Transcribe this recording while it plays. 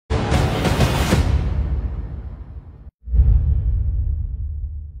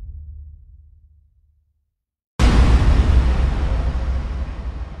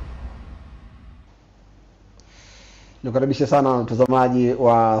Nikaribisha sana mtazamaji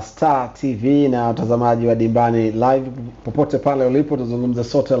wa Startv na mtazamaji wa Dimbani Live popote pale ulipo. Tuzungumze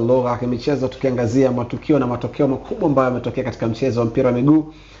sote lugha ya michezo, tukiangazia matukio na matokeo makubwa ambayo yametokea katika mchezo wa mpira wa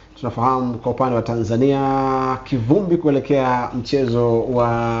miguu. Tunafahamu kwa upande wa Tanzania Kivumbi kuelekea mchezo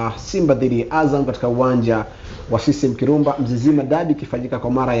wa Simba dhidi ya Azam katika uwanja wa CCM Kirumba, Mzizima Dabi kifanyika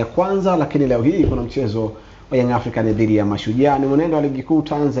kwa mara ya kwanza, lakini leo hii kuna mchezo wa Young African dhidi ya Mashujaa. Ni mwenendo wa ligi kuu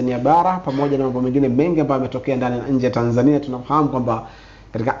Tanzania bara pamoja na mambo mengine mengi ambayo yametokea ndani na nje ya Tanzania. Tunafahamu kwamba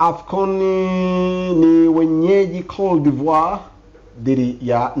katika AFCON ni wenyeji Cote d'Ivoire dhidi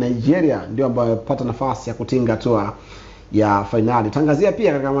ya Nigeria ndio ambayo wamepata nafasi ya kutinga hatua ya finali. Tangazia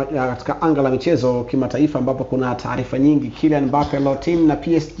pia katika anga la michezo kimataifa ambapo kuna taarifa nyingi. Kylian Mbappe leo team na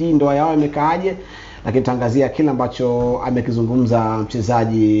PSG ndoa yao imekaaje, lakini tangazia kile ambacho amekizungumza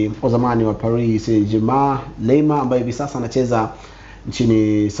mchezaji wa zamani wa Paris Saint-Germain Neymar ambaye hivi sasa anacheza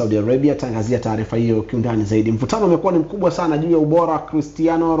nchini Saudi Arabia. Tangazia taarifa hiyo kiundani zaidi. Mvutano umekuwa ni mkubwa sana juu ya ubora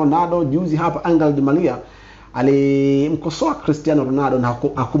Cristiano Ronaldo. Juzi hapa Angel Di Maria alimkosoa Cristiano Ronaldo na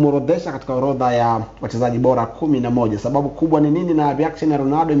hakumorodhesha katika orodha ya wachezaji bora 11. Sababu kubwa ni nini na reaction ya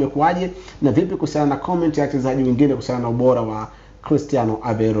Ronaldo imekuaje, na vipi kuhusiana na comment ya wachezaji wengine kuhusiana na ubora wa Cristiano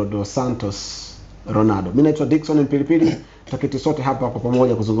Aveiro dos Santos Ronaldo. Mimi naitwa Dickson Mpilipili, tutaketi sote hapa kwa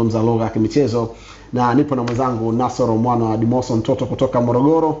pamoja kuzungumza lugha ya michezo, na nipo na mwenzangu Nasoro mwana wa Dimoso mtoto kutoka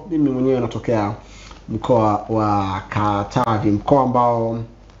Morogoro. Mimi mwenyewe natokea mkoa wa Katavi, mkoa ambao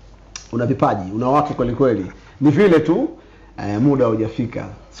una vipaji, una watu kweli kweli. Ni vile tu muda hujafika.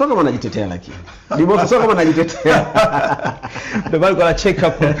 Sio kama najitetea, lakini Dimoso sio kama najitetea. Ndio bali kwa check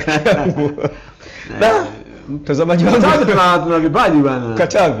up. Mtazamaji wangu tuna vipaji bwana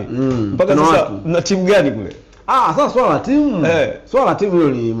Katavi. Mpaka sasa mna timu gani kule? Sasa swala la timu. Swala la timu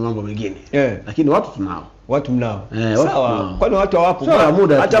hilo ni mambo mengine. Lakini watu tunao. Watu mnao. Sawa. Kwani watu hawapo?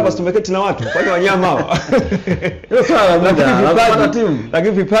 Hata hapa tumeketi na watu. Kwani wanyama hao? Hilo swala la muda.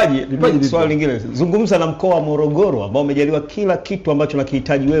 Lakini vipaji swala lingine. Zungumza na mkoa wa Morogoro ambao umejaliwa kila kitu ambacho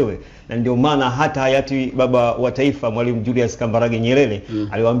unakihitaji wewe. Na ndio maana hata hayati baba wa taifa Mwalimu Julius Kambarage Nyerere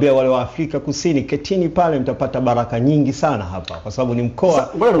aliwaambia wale wa Afrika Kusini, ketini pale mtapata baraka nyingi sana hapa, kwa sababu ni mkoa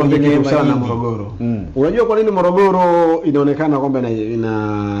wenye neema sana Morogoro. Unajua kwa nini Morogoro inaonekana kwamba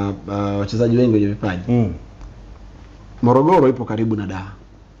ina wachezaji wengi wenye vipaji? Morogoro ipo karibu na Dar.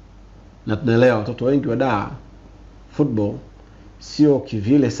 Na tunaelewa watoto wengi wa Dar football sio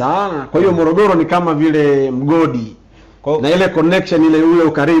kivile sana. Kwa hiyo Morogoro ni kama vile mgodi. Na ile connection ile ule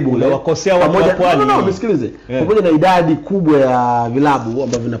ukaribu ule wakosea watu wa pwani. Msikilize. Pamoja na idadi kubwa ya vilabu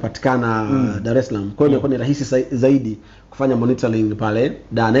ambavyo vinapatikana Dar es Salaam. Kwa hiyo ni rahisi zaidi kufanya monitoring pale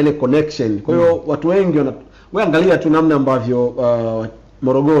na ile connection. Kwa hiyo watu wengi wewe angalia tu namna ambavyo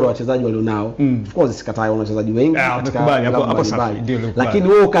Morogoro wachezaji walionao. Of course sikatai wana wachezaji wengi katika hapo safi. Lakini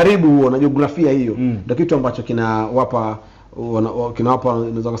wewe ukaribu huo na jiografia hiyo ndio kitu ambacho kinawapa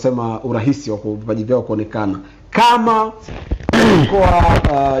naweza kusema urahisi wa vipaji vyao kuonekana. Kama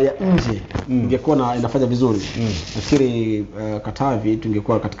mkoa ya nje ingekuwa inafanya vizuri, nafikiri Katavi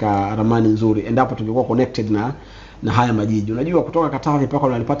tungekuwa katika ramani nzuri endapo tungekuwa connected na haya majiji. Unajua kutoka Katavi mpaka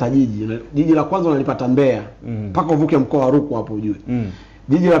unalipata jiji la kwanza unalipata Mbeya mpaka uvuke mkoa wa Rukwa hapo ujue.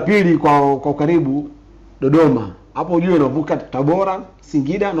 Jiji la pili kwa karibu Dodoma, hapo ujue unavuka Tabora,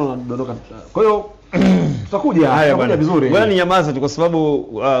 Singida na unadondoka. Kwa hiyo tutakuja vizuri. Wewe ni nyamaza tu kwa sababu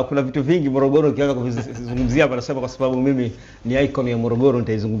kuna vitu vingi Morogoro ukianza kuzungumzia hapa, nasema kwa sababu mimi ni icon ya Morogoro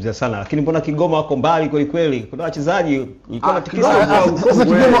nitaizungumzia sana. Lakini mbona Kigoma wako mbali kweli kweli? Kuna wachezaji ilikuwa natikisa sasa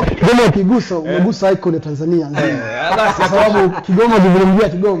Kigoma ukigusa umegusa icon ya Tanzania nzima. Kwa sababu Kigoma ndivyo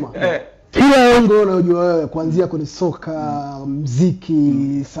Kigoma. Kila engo unajua wewe, kuanzia kwenye soka, muziki,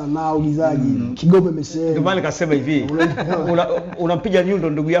 sanaa, uigizaji, Kigoma imesheheni. Ndio maana nikasema hivi, unampiga nyundo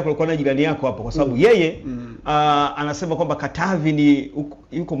ndugu yako alikuwa na jirani yako hapo, kwa sababu yeye anasema kwamba Katavi ni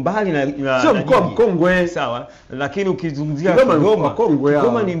yuko mbali na sio mkoa mkongwe, sawa, lakini ukizungumzia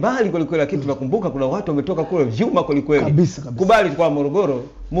Kigoma ni mbali kweli kweli. Lakini tunakumbuka kuna watu wametoka kule vyuma kweli kweli. Kabisa. Kubali kwa Morogoro,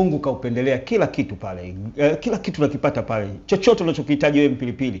 Mungu kaupendelea kila kitu pale. Kila kitu unakipata pale. Chochote unachokihitaji wewe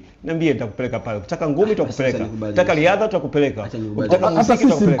Mpilipili, niambie nitakupeleka pale. Ukitaka ngumi tutakupeleka. Ukitaka riadha tutakupeleka. Hata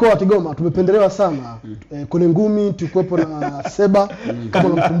sisi mkoa wa Kigoma tumependelewa sana. Kwenye ngumi tulikuwepo na Seba kama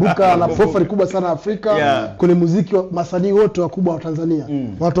unakumbuka, na profile kubwa sana Afrika. Kwenye muziki masanii wote wakubwa wa Tanzania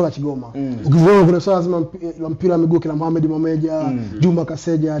watu wa Kigoma. Ukivuona kuna swala zima la mpira wa miguu kina Mohamed Mameja, Juma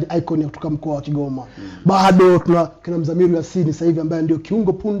Kaseja, icon kutoka mkoa wa Kigoma. Bado tuna kina Mzamiru Yasini sasa hivi ambaye ndio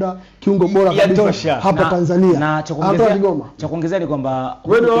kiungo bora kabisa hapa Tanzania. Na cha kuongezea ni kwamba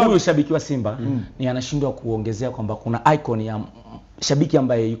huyu shabiki wa Simba ni anashindwa kuongezea kwamba kuna icon ya shabiki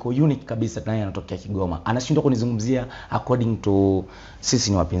ambaye yuko unique kabisa naye anatokea Kigoma. Anashindwa kunizungumzia according to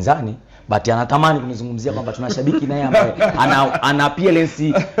sisi ni wapinzani, but anatamani kunizungumzia kwamba tuna shabiki naye ambaye ana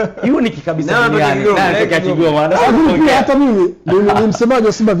appearance unique kabisa duniani. Anatokea Kigoma. Hata mimi ni msemaji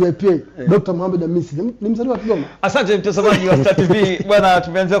wa Simba VIP, Dr. Mohamed Hamisi. Ni mzaliwa wa Kigoma. Asante mtazamaji wa StarTv. Bwana,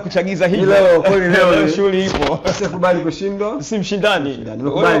 tumeanza kuchagiza hivi leo, kweli leo shughuli ipo. Usikubali kushindwa, si mshindani.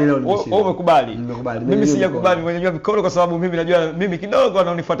 Nimekubali leo nimeshinda. Wewe umekubali. Mimi sijakubali, mwenyewe mikono, kwa sababu mimi najua mimi kidogo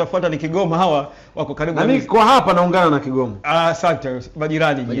wanaonifuatafuata ni Kigoma, hawa wako karibu na mimi kwa hapa naungana na Kigoma. Asante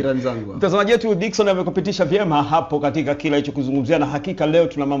majirani zangu. Mtazamaji wetu Dickson amekupitisha vyema hapo katika kila hicho kuzungumzia, na hakika leo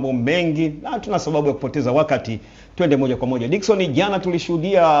tuna mambo mengi na tuna sababu ya kupoteza wakati. Twende moja kwa moja. Dickson, jana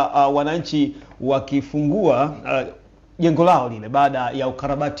tulishuhudia wananchi wakifungua jengo lao lile baada ya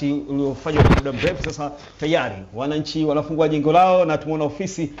ukarabati uliofanywa kwa muda mrefu. Sasa tayari wananchi wanafungua jengo lao na tumeona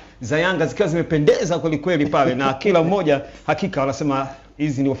ofisi za Yanga zikiwa zimependeza kweli kweli pale, na kila mmoja hakika wanasema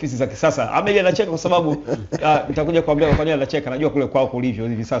hizi ni ofisi za kisasa. Amelia anacheka kwa sababu nitakuja kuambia kwa nini anacheka, najua kule kwao kulivyo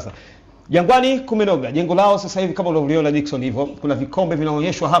hivi sasa. Jangwani kumenoga jengo lao sasa hivi kama unavyoona Dickson hivyo. Kuna vikombe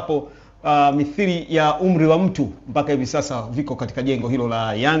vinaonyeshwa hapo mithili ya umri wa mtu mpaka hivi sasa viko katika jengo hilo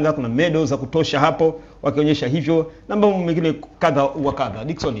la Yanga. Kuna medals za kutosha hapo wakionyesha hivyo na mambo mengine kadha wa kadha.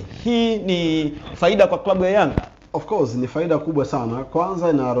 Dickson, hii ni faida kwa klabu ya Yanga? Of course ni faida kubwa sana. Kwanza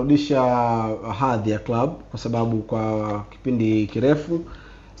inarudisha hadhi ya club kwa sababu kwa kipindi kirefu,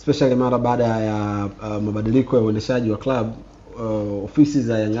 especially mara baada ya mabadiliko ya uendeshaji wa club, ofisi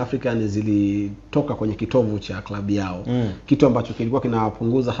za Young African zilitoka kwenye kitovu cha club yao. Kitu ambacho kilikuwa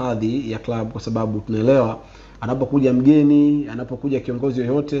kinapunguza hadhi ya club, kwa sababu tunaelewa anapokuja mgeni, anapokuja kiongozi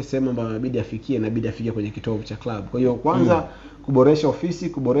yoyote, sehemu ambayo inabidi afikie kwenye kitovu cha club. Kwa hiyo kwanza kuboresha ofisi,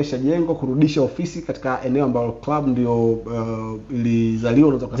 kuboresha jengo, kurudisha ofisi katika eneo ambalo club ndio ilizaliwa,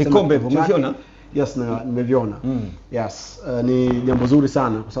 unaweza kusema. Vikombe umeviona? Yes, nimeviona. Yes, ni jambo zuri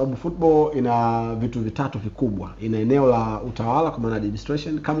sana kwa sababu football ina vitu vitatu vikubwa. Ina eneo la utawala kwa maana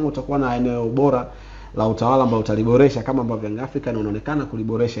administration. Kama utakuwa na eneo bora la utawala ambao utaliboresha kama ambavyo Young African wanaonekana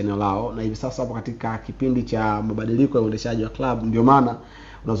kuliboresha eneo lao, na hivi sasa hapo katika kipindi cha mabadiliko ya uendeshaji wa club, ndio maana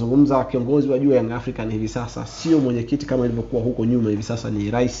unazungumza kiongozi wa juu ya Young African hivi sasa sio mwenyekiti kama ilivyokuwa huko nyuma. Hivi sasa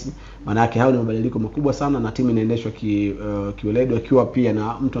ni rais. Maana yake hao ni mabadiliko makubwa sana, na timu inaendeshwa kiweledi akiwa pia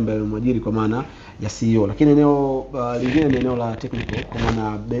na mtu ambaye amemwajiri kwa maana ya CEO. Lakini eneo lingine ni eneo la technical kwa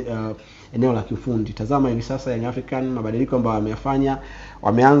maana eneo la kiufundi. Tazama hivi sasa Young African mabadiliko ambayo wameyafanya,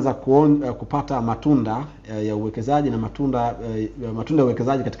 wameanza kupata matunda ya uwekezaji na matunda ya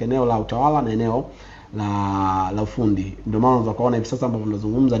uwekezaji katika eneo la utawala na eneo la ufundi. Ndio maana unaweza kuona hivi sasa ambapo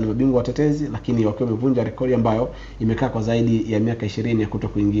tunazungumza ni mabingwa watetezi, lakini wakiwa wamevunja rekodi ambayo imekaa kwa zaidi ya miaka 20 ya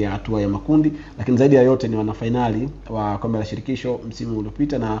kutokuingia hatua ya makundi. Lakini zaidi ya yote ni wana finali wa kombe la shirikisho msimu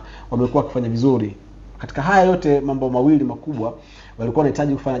uliopita na wamekuwa wakifanya vizuri. Katika haya yote mambo mawili makubwa, walikuwa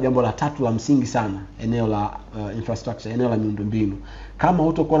wanahitaji kufanya jambo la tatu la msingi sana, eneo la infrastructure, eneo la miundombinu. Kama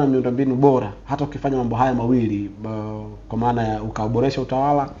utakuwa na miundombinu bora, hata ukifanya mambo haya mawili, kwa maana ya ukaboresha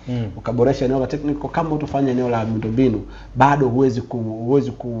utawala, ukaboresha eneo la technical, kama utafanya eneo la miundombinu, bado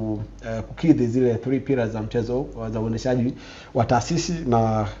huwezi kukidhi zile 3 pillars za mchezo za uendeshaji wa taasisi,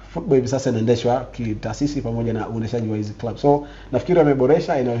 na football hivi sasa inaendeshwa kitaasisi pamoja na uendeshaji wa hizi club. So nafikiri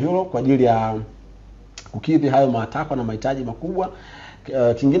wameboresha eneo hilo kwa ajili ya kukidhi hayo matakwa na mahitaji makubwa.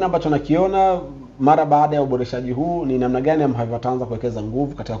 Kingine ambacho nakiona mara baada ya uboreshaji huu ni namna gani ambavyo wataanza kuwekeza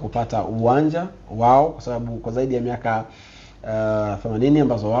nguvu katika kupata uwanja wao, kwa sababu kwa zaidi ya miaka 80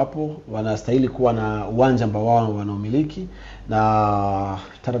 ambazo wapo wanastahili kuwa na uwanja ambao wao wanaumiliki, na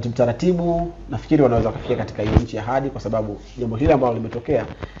taratibu nafikiri wanaweza kufikia katika hiyo nchi ya hadi, kwa sababu jambo hili ambalo limetokea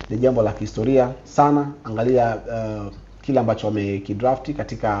ni jambo la kihistoria sana. Angalia kile ambacho wamekidraft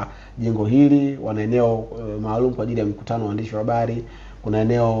katika jengo hili. Wana eneo maalum kwa ajili ya mikutano, waandishi wa habari. Kuna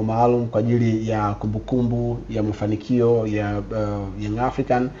eneo maalum kwa ajili ya kumbukumbu ya mafanikio ya Young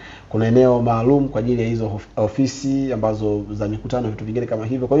African. Kuna eneo maalum kwa ajili ya hizo ofisi ambazo za mikutano, vitu vingine kama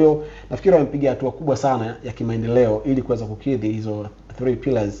hivyo. Kwa hiyo nafikiri wamepiga hatua kubwa sana ya kimaendeleo ili kuweza kukidhi hizo 3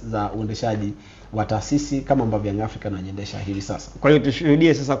 pillars za uendeshaji wa taasisi kama ambavyo Young African anaendesha hivi sasa. Kwa hiyo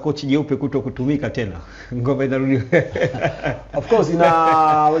tushuhudie sasa kochi jeupe kutokutumika tena. Ngoma inarudi. Of course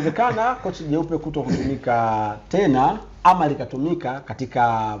inawezekana kochi jeupe kutokutumika tena ama likatumika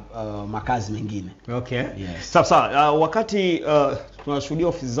katika makazi mengine. Okay. Yes. Sasa wakati tunashuhudia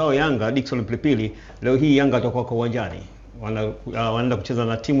ofisi zao Yanga, Dickson Pilipili, leo hii Yanga atakuwa kwa uwanjani. Wanaenda kucheza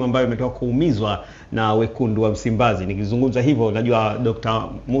na timu ambayo imetoka kuumizwa na wekundu wa Msimbazi. Nikizungumza hivyo najua Dr.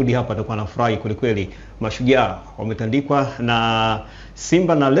 Mudi hapa atakuwa anafurahi kweli kweli. Mashujaa wametandikwa na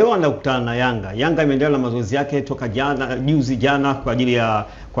Simba na leo anakutana na Yanga. Yanga imeendelea na mazoezi yake toka juzi jana kwa ajili ya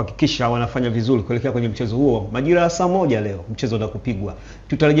kuhakikisha wanafanya vizuri kuelekea kwenye mchezo huo. Majira ya saa 1 leo mchezo unakupigwa.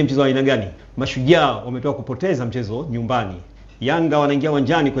 Tutarajie mchezo wa aina gani? Mashujaa wametoka kupoteza mchezo nyumbani Yanga wanaingia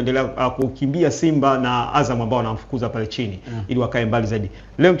uwanjani kuendelea kukimbia Simba na Azam ambao wanamfukuza pale chini ili wakae mbali zaidi.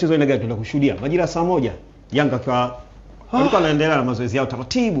 Leo mchezo ina gani tunaenda kushuhudia? Majira saa 1 Yanga kwa walikuwa wanaendelea na mazoezi yao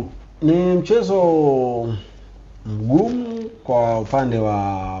taratibu. Ni mchezo mgumu kwa upande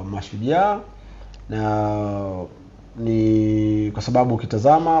wa Mashujaa, na ni kwa sababu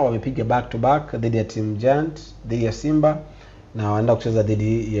ukitazama wamepiga back to back dhidi ya team Giant, dhidi ya Simba, na wanaenda kucheza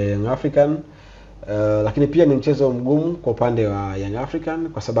dhidi ya Young African. Lakini pia ni mchezo mgumu kwa upande wa Young African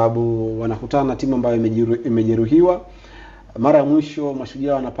kwa sababu wanakutana na timu ambayo imejeruhiwa. Mara ya mwisho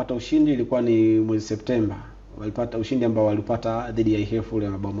Mashujaa wanapata ushindi ilikuwa ni mwezi Septemba. Walipata ushindi ambao walipata dhidi ya IHF ile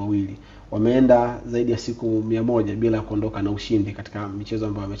mabao mawili. Wameenda zaidi ya siku 100 bila kuondoka na ushindi katika michezo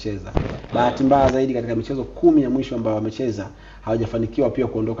ambayo wamecheza. Bahati mbaya zaidi katika michezo 10 ya mwisho ambayo wamecheza hawajafanikiwa pia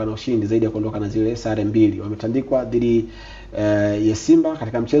kuondoka na ushindi zaidi ya kuondoka na zile sare 2. Wametandikwa dhidi ya Simba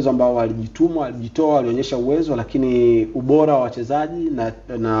katika mchezo ambao walijitoa, walionyesha uwezo, lakini ubora wa wachezaji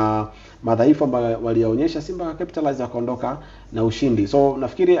na madhaifu ambayo walionyesha Simba capitalize wakaondoka na ushindi. So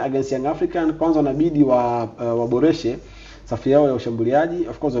nafikiri against Young African kwanza inabidi waboreshe safu yao ya ushambuliaji.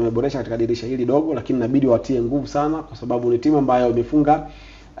 Of course wameboresha katika dirisha hili dogo, lakini inabidi watie nguvu sana kwa sababu ni timu ambayo imefunga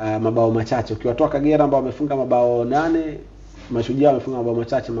mabao machache. Ukiwatoa Kagera ambao wamefunga mabao 8, Mashujaa wamefunga mabao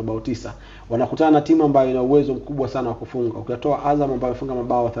machache, mabao 9. Wanakutana na timu ambayo ina uwezo mkubwa sana wa kufunga. Ukiwatoa Azam ambao wamefunga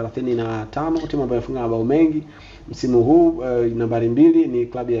mabao 35, timu ambayo imefunga mabao mengi msimu huu nambari 2 ni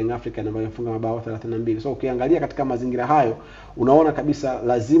klabu ya Young African ambayo imefunga mabao 32. So ukiangalia katika mazingira hayo unaona kabisa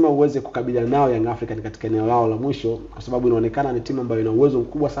lazima uweze kukabiliana nao Young African katika eneo lao la mwisho, kwa sababu inaonekana ni timu ambayo ina uwezo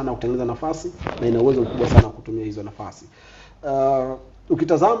mkubwa sana wa kutengeneza nafasi na ina uwezo mkubwa sana wa kutumia hizo nafasi.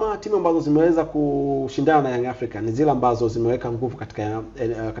 Ukitazama timu ambazo zimeweza kushindana na Young African ni zile ambazo zimeweka nguvu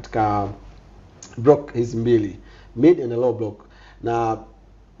katika block hizi mbili, mid and low block. Na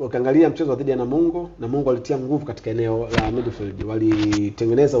ukiangalia mchezo dhidi ya Namungo walitia nguvu katika eneo la midfield.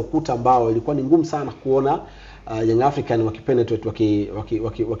 Walitengeneza ukuta ambao ilikuwa ni ngumu sana kuona Young African wakipenetrate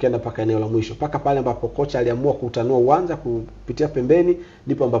wakienda paka eneo la mwisho. Paka pale ambapo kocha aliamua kutanua uwanja kupitia pembeni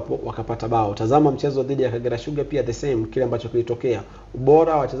ndipo ambapo wakapata bao. Tazama mchezo dhidi ya Kagera Sugar pia the same, kile ambacho kilitokea.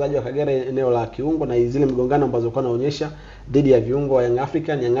 Ubora wa wachezaji wa Kagera eneo la kiungo na zile mgongano ambazo walikuwa wanaonyesha dhidi ya viungo wa Young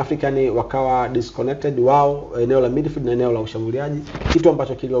African wakawa disconnected wao eneo la midfield na eneo la ushambuliaji, kitu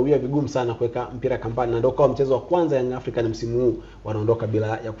ambacho kiliwawia vigumu sana kuweka mpira kampani, na ndio kwa mchezo wa kwanza Young African msimu huu wanaondoka bila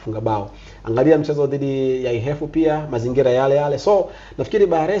ya kufunga bao. Angalia mchezo dhidi ya IHF pia mazingira yale. So nafikiri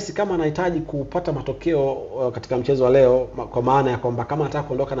Baresi kama anahitaji kupata matokeo katika mchezo wa leo, kwa maana ya kwamba kama anataka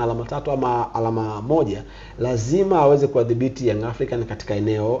kuondoka na alama 3 ama alama 1, lazima aweze kuadhibiti Young African katika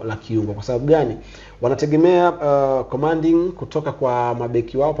eneo la kiungo. Kwa sababu gani? Wanategemea commanding kutoka kwa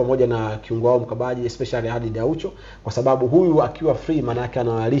mabeki wao pamoja na kiungo wao mkabaji, especially hadi Daucho, kwa sababu huyu akiwa free maana yake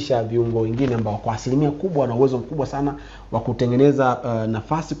anawalisha viungo wengine ambao kwa asilimia kubwa wana uwezo mkubwa sana wa kutengeneza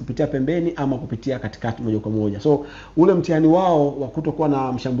nafasi kupitia pembeni ama kupitia katikati moja kwa moja. So ule mtihani wao wa kutokuwa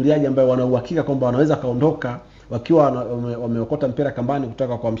na mshambuliaji ambaye wana uhakika kwamba wanaweza kaondoka wakiwa wameokota mpira kambani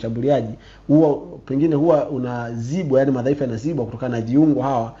kutoka kwa mshambuliaji, huwa unazibwa, yani madhaifu yanazibwa kutokana na viungo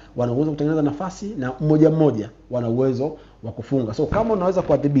hawa wana uwezo kutengeneza nafasi na mmoja wana uwezo wa kufunga. So kama unaweza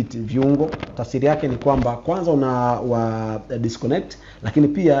kuadhibiti viungo, tafsiri yake ni kwamba kwanza wa disconnect, lakini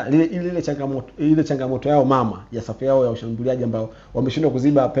pia ile changamoto yao mama ya safu yao ya ushambuliaji ambao wameshindwa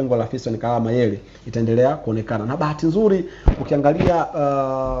kuziba pengo la Fiston kama Mayele itaendelea kuonekana. Na bahati nzuri ukiangalia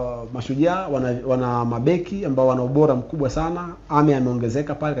Mashujaa wana mabeki ambao wana ubora mkubwa sana.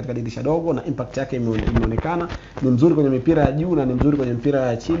 Ameongezeka pale katika dirisha dogo na impact yake imeonekana. Ni mzuri kwenye mipira ya juu na ni mzuri kwenye mpira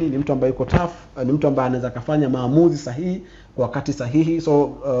ya chini. Ni mtu ambaye yuko tough, ni mtu ambaye anaweza kufanya maamuzi sahihi kwa wakati sahihi. So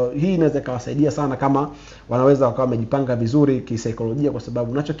hii inaweza kuwasaidia sana kama wanaweza wakawa wamejipanga vizuri kisaikolojia, kwa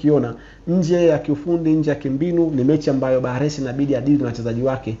sababu unachokiona nje ya kiufundi, nje ya kimbinu, ni mechi ambayo Baresi inabidi adili na wachezaji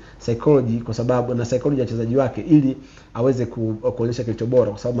wake psychology, kwa sababu na psychology ya wachezaji wake ili aweze kuonyesha kilicho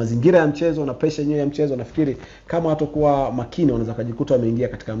bora, kwa sababu mazingira ya mchezo na pressure yenyewe ya mchezo, nafikiri kama watakuwa makini wanaweza kujikuta wameingia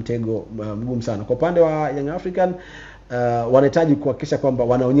katika mtego mgumu sana. Kwa upande wa Young African wanahitaji kuhakikisha kwamba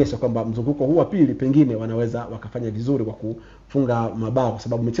wanaonyesha kwamba mzunguko huu wa pili pengine wanaweza wakafanya vizuri kwa kufunga mabao, kwa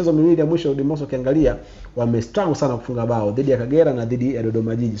sababu michezo miwili ya mwisho Dimoso kiangalia wamestruggle sana kufunga bao dhidi ya Kagera na dhidi ya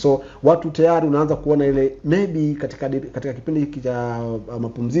Dodoma Jiji. So watu tayari unaanza kuona ile maybe katika kipindi hiki cha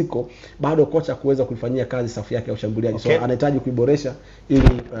mapumziko bado kocha kuweza kuifanyia kazi safu yake ya ushambuliaji. Okay. So anahitaji kuiboresha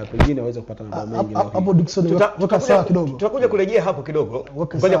ili pengine aweze kupata mabao mengi. Hapo Dickson weka sawa kidogo. Tutakuja kurejea hapo kidogo.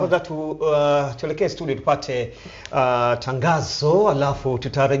 Ngoja kwanza tuelekee studio tupate tangazo, alafu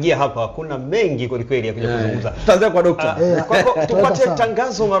tutarejea hapa. Kuna mengi kweli kweli ya kuja kuzungumza. Tutaanza kwa daktari. Tupate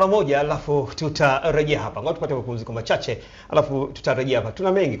tangazo mara moja, alafu tutarejea hapa. Ngoja tupate mapumziko machache, alafu tutarejea hapa.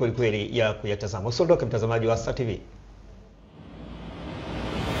 Tuna mengi kweli kweli ya kuyatazama. Usiondoke mtazamaji wa Startv.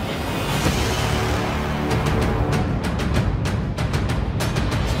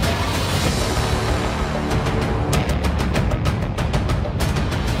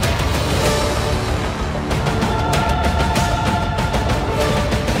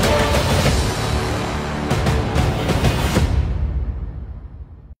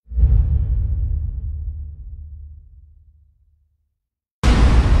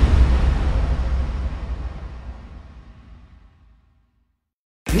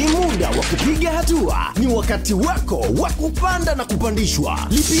 hatua ni wakati wako wa kupanda na kupandishwa.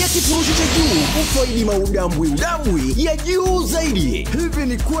 Lipia kifurushi cha juu ufaidi maudambwi ya juu zaidi. Hivi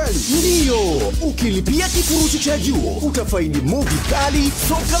ni kweli? Ndiyo, ukilipia kifurushi cha juu utafaidi movie kali,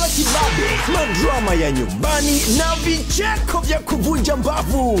 soka la kibabe, madrama ya nyumbani na vicheko vya kuvunja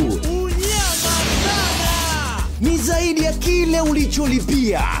mbavu. Unyama sana! Ni zaidi ya kile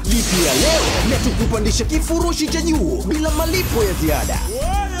ulicholipia. Lipia leo na tukupandisha kifurushi cha juu bila malipo ya ziada.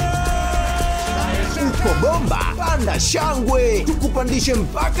 Uko bomba, panda shangwe, tukupandishe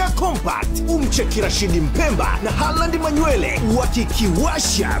mpaka compact. Umcheki Rashidi Mpemba na Haaland Manywele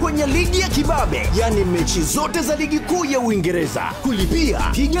wakikiwasha kwenye ligi ya kibabe, yani mechi zote za ligi kuu ya Uingereza. Kulipia,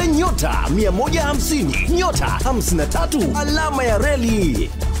 piga nyota 150 nyota 53 alama ya reli.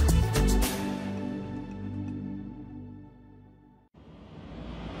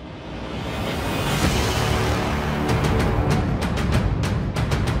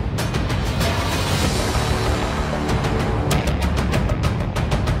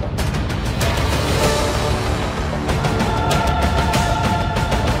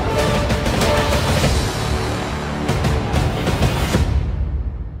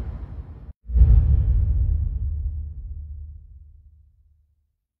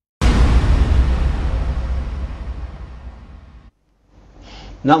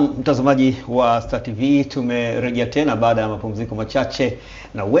 Na mtazamaji wa Startv, tumerejea tena baada ya mapumziko machache,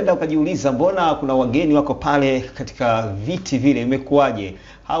 na huenda ukajiuliza mbona kuna wageni wako pale katika viti vile, imekuwaje?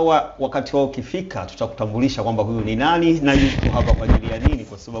 Hawa wakati wao ukifika tutakutambulisha kwamba huyu ni nani na yuko hapa kwa ajili ya nini,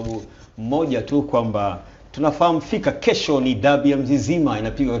 kwa sababu mmoja tu kwamba tunafahamu fika kesho ni dabi ya Mzizima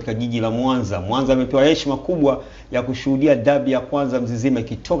inapigwa katika jiji la Mwanza. Mwanza amepewa heshima kubwa ya kushuhudia dabi ya kwanza Mzizima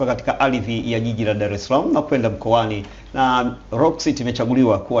ikitoka katika ardhi ya jiji la Dar es Salaam na kwenda mkoani, na Rock City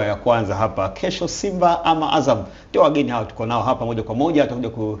imechaguliwa kuwa ya kwanza hapa. Kesho Simba ama Azam ndio wageni hao, tuko nao hapa moja kwa moja, atakuja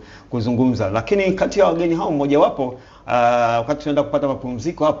kuzungumza. Lakini kati ya wageni hao mmoja wapo wakati tunaenda kupata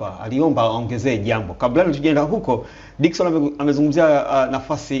mapumziko hapa aliomba aongezee jambo. Kabla tujaenda huko, Dickson amezungumzia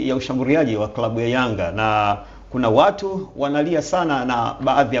nafasi ya ushambuliaji wa klabu ya Yanga, na kuna watu wanalia sana na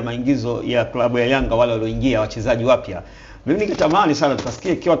baadhi ya maingizo ya klabu ya Yanga, wale walioingia wachezaji wapya. Mimi ningetamani sana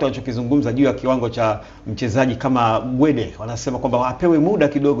tukasikie kile watu wanachokizungumza juu ya kiwango cha mchezaji kama Gwede. Wanasema kwamba apewe muda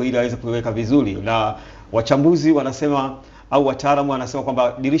kidogo ili aweze kuweka vizuri, na wachambuzi wanasema au wataalamu wanasema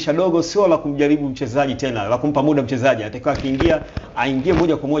kwamba dirisha dogo sio la kumjaribu mchezaji tena, la kumpa muda mchezaji. Atakiwa akiingia aingie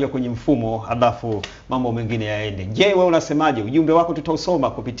moja kwa moja kwenye mfumo, halafu mambo mengine yaende. Je, wewe unasemaje? Ujumbe wako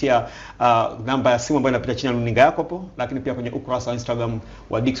tutausoma kupitia namba ya simu ambayo inapita chini ya runinga yako hapo, lakini pia kwenye ukurasa wa Instagram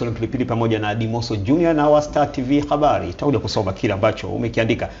wa Dickson Pilipili pamoja na Dimoso Junior na wa Startv Habari. Tutakuja kusoma kile ambacho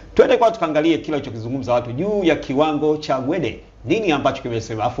umekiandika. Twende kwa tukaangalie kile alichokizungumza watu juu ya kiwango cha Gwede. Nini ambacho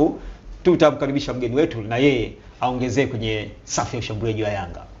kimesema, afu tutamkaribisha mgeni wetu na yeye aongezee kwenye safu ya ushambuliaji wa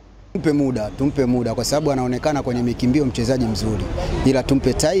Yanga. Tumpe muda kwa sababu anaonekana kwenye mikimbio mchezaji mzuri, ila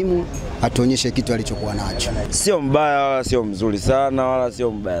tumpe time atuonyeshe kitu alichokuwa nacho. Sio mbaya wala sio mzuri sana wala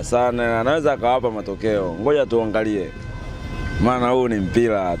sio mbaya sana, anaweza akawapa matokeo. Ngoja tuangalie, maana huu ni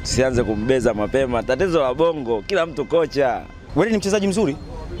mpira, tusianze kumbeza mapema. Tatizo la bongo, kila mtu kocha. Wewe ni mchezaji mzuri,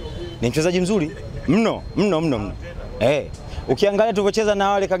 ni mchezaji mzuri mno. Ukiangalia tulivyocheza na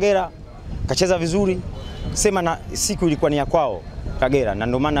wale Kagera, kacheza vizuri. Sema na siku ilikuwa ni ya kwao Kagera, na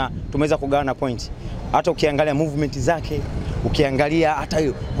ndio maana tumeweza kugawana point. Hata ukiangalia movement zake, ukiangalia hata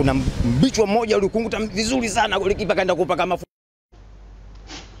hiyo kuna mbichwa mmoja ulikunguta vizuri sana, golikipa kaenda kupaka mafuta.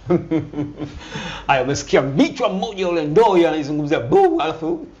 Hayo umesikia, mbichwa mmoja ule ndoo anazungumzia buu,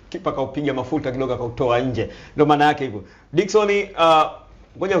 alafu kipa kaupiga mafuta kidogo akautoa nje. Ndio maana yake hivyo. Dickson,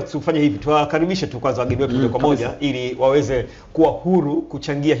 ngoja tufanye hivi, tuwakaribishe tu kwanza wageni wetu moja kwa moja ili waweze kuwa huru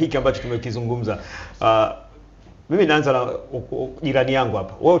kuchangia hiki ambacho tumekizungumza. Mimi naanza na jirani yangu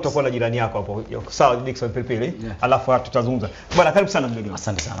hapa. Wewe utakuwa na jirani yako hapo. Sawa Dickson Pilipili. Yeah. Alafu tutazungumza. Bwana karibu sana mgeni.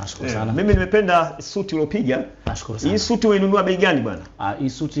 Asante sana, nashukuru sana. Mimi nimependa suti ulopiga. Nashukuru sana. Hii suti umenunua bei gani bwana? Hii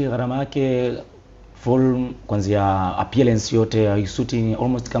suti gharama yake full kuanzia appearance yote, hii suti ni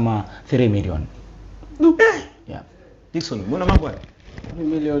almost kama 3 million. Yeah. Dickson, mbona mambo haya? 3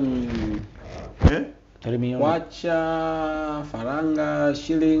 million. 3 million. Wacha faranga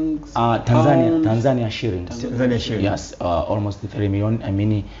shillings. Tanzania shillings. Tanzania shillings. Yes, almost 3 million. I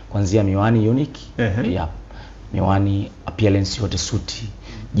mean kuanzia miwani unique. Yeah. Miwani, appearance yote, suti,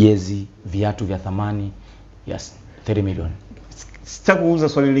 jezi, viatu vya thamani. Yes, 3 million. Sitaki kuuza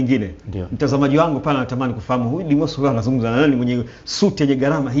swali lingine. Ndio. Mtazamaji wangu pana anatamani kufahamu huyu Dimoso wewe anazungumza na nani mwenye suti yenye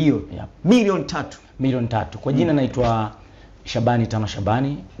gharama hiyo? Yeah. Milioni 3. Milioni 3. Kwa jina naitwa Shabani Tano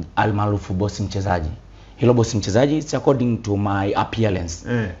Shabani, almaarufu boss mchezaji. Hilo boss mchezaji it's according to my appearance.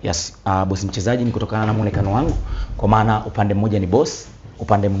 Yes, boss mchezaji ni kutokana na muonekano wangu, kwa maana upande mmoja ni boss,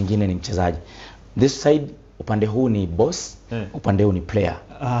 upande mwingine ni mchezaji. This side upande huu ni boss, upande huu ni player,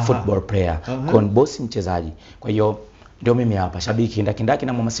 football player. Kwa boss mchezaji. Kwa hiyo ndio mimi hapa shabiki ndaki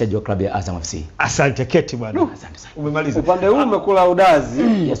na mhamasishaji wa klabu ya Azam FC. Asante keti bwana. Asante sana. Umemaliza. Upande huu umekula udazi,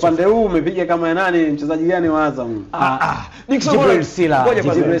 upande huu umepiga kama nani mchezaji gani wa Azam? Dickson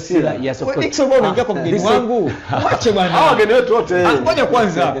Sila. Yes of course. Dickson bwana ingia kwa mgeni wangu. Ache bwana. Hao wageni wetu wote. Ngoja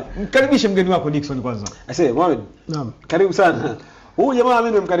kwanza. Mkaribishe mgeni wako Dickson kwanza. Asante Mohamed. Naam. Karibu sana. Huyu jamaa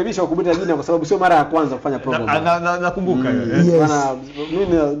mimi nimemkaribisha kukuita jina kwa sababu sio mara ya kwanza kufanya program. Nakumbuka Bana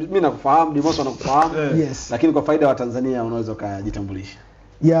mimi nakufahamu, Dimoso nakufahamu. Lakini kwa faida ya Tanzania unaweza kujitambulisha.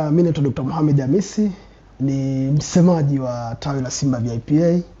 Mimi naitwa Dr. Mohamed Hamisi, ni msemaji wa tawi la Simba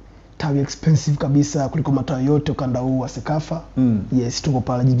VIPA, tawi expensive kabisa kuliko matawi yote ukanda huu wa Sekafa. Yes, tuko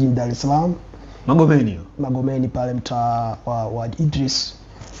pale jijini Dar es Salaam. Magomeni pale mtaa wa Idris.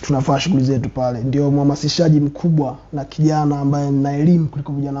 Tunafanya shughuli zetu pale. Ndio mhamasishaji mkubwa na kijana ambaye na elimu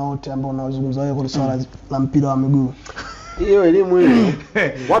kuliko vijana wote ambao unazungumza wewe kwa swala la mpira wa miguu. Hiyo elimu hiyo.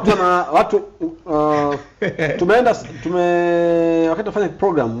 Watu tumeenda wakati tunafanya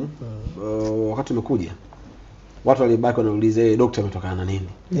program wakati tumekuja. Watu walibaki wanauliza daktari ametokana na nini?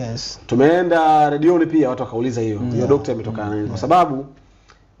 Yes. Tumeenda redioni pia watu wakauliza hiyo daktari ametokana na nini? Kwa sababu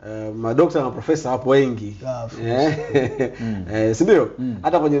madokta na profesa hapo wengi. Si ndio?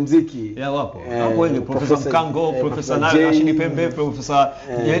 Hata kwenye muziki wapo. Hapo wengi, Profesa Mkango, Profesa Rashid Pembe, Profesa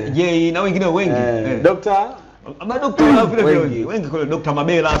J na wengine wengi. Dokta madokta vile wengi kule, Dr.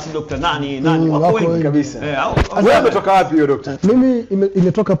 Mabela, si Dr. nani wapo wengi kabisa. Wewe umetoka wapi hiyo dokta? Mimi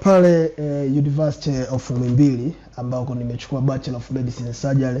imetoka pale University of Muhimbili ambako nimechukua Bachelor of Medicine and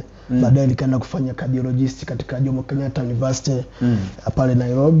Surgery. Baadaye nikaenda kufanya cardiologist katika Jomo Kenyatta University pale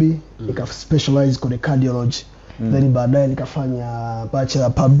Nairobi, nika specialize kwenye cardiology. Then baadaye nikafanya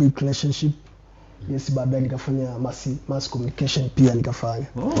Bachelor Public Relationship. Yes, baadaye nikafanya mass communication pia nikafanya.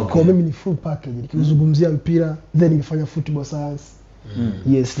 Kwa mimi ni full package. Nikizungumzia mpira, then nikafanya football science.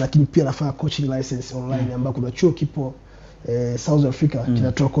 Yes, lakini pia nafanya coaching license online ambako kuna chuo kipo South Africa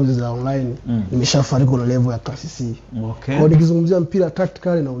kinatoa courses za online. Nimeshafariki na level ya class C. Kwa nikizungumzia mpira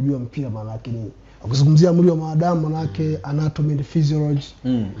tactical na ujua mpira maana yake ni. Ukizungumzia mwili wa maadamu maana yake anatomy and physiology.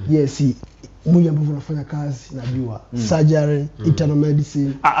 Yes, mwili ambao unafanya kazi najua. Surgery, internal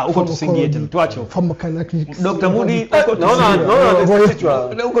medicine. Uko tusingie tena tuache. Pharmacokinetics. Dr. Mudi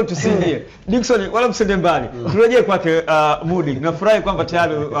uko tusingie. Dickson wala msende mbali. Turejee kwake Mudi. Nafurahi kwamba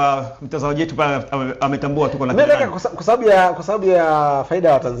tayari mtazamaji wetu pale ametambua tuko na kwa sababu ya faida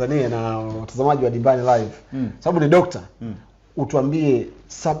ya Tanzania na watazamaji wa Dimbani Live. Sababu ni dokta. Utuambie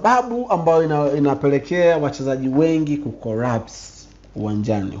sababu ambayo inapelekea wachezaji wengi kucorrupts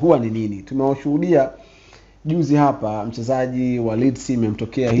uwanjani huwa ni nini? Tumewashuhudia juzi hapa mchezaji wa Leeds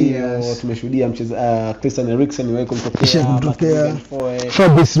imemtokea hiyo. Tumeshuhudia Christian Eriksen yuko kumtokea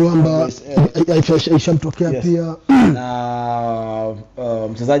Fabrice Wamba ishamtokea pia, na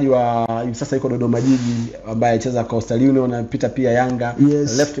mchezaji wa hivi sasa yuko Dodoma Jiji ambaye anacheza Coastal Union anapita pia Yanga.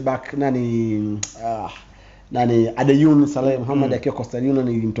 Left back nani Adeyun Saleh Muhammad akiwa Coastal Union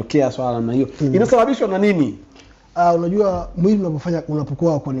ilimtokea swala na hiyo. Inasababishwa na nini? Unajua mwili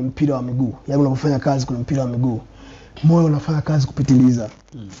unapokuwa kwenye mpira wa miguu, yaani unapofanya kazi kwenye mpira wa miguu, moyo unafanya kazi kupitiliza.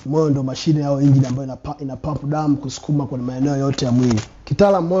 Moyo ndio mashine au engine ambayo ina pump damu kusukuma kwenye maeneo yote ya mwili.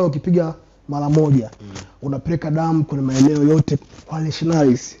 Kitaalamu moyo ukipiga mara moja unapeleka damu kwenye maeneo yote kwa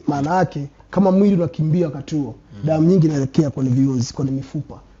nationalis. Maana yake kama mwili unakimbia wakati huo, damu nyingi inaelekea kwenye viunzi, kwenye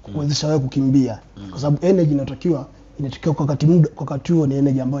mifupa kuwezesha wewe kukimbia. Kwa sababu energy inatakiwa kwa wakati huo ni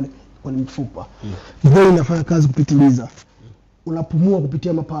energy ambayo kwenye mifupa. Moyo inafanya kazi kupitiliza. Unapumua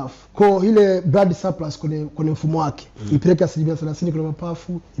kupitia mapafu. Kwa ile blood surplus kwenye mfumo wake, ipeleka 30% kwenye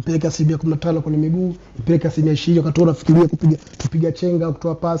mapafu, ipeleka 15% kwenye miguu, ipeleka 20% wakati unafikiria kupiga chenga,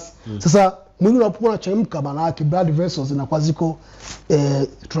 kutoa pasi. Sasa mwili unapokuwa unachemka, maana yake blood vessels zinakuwa ziko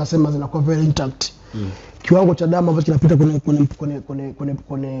tunasema zinakuwa very intact. Kiwango cha damu ambacho kinapita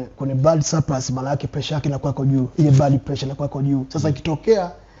kwenye blood surplus, maana yake pressure yake inakuwa iko juu. Ile blood pressure inakuwa iko juu. Sasa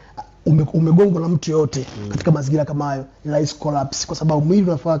ikitokea umegongwa na mtu yote katika mazingira kama hayo, rise collapse, kwa sababu mwili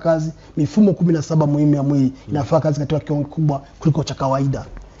unafanya kazi, mifumo 17 muhimu ya mwili inafanya kazi katika kiwango kikubwa kuliko cha kawaida.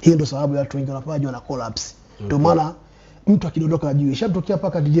 Hiyo ndio sababu watu wengi wanapata collapse. Ndio maana mtu akidondoka juu, ishatokea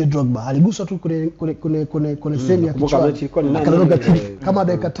paka DJ Drogba aliguswa tu kwenye sehemu ya kichwa, akadondoka chini kama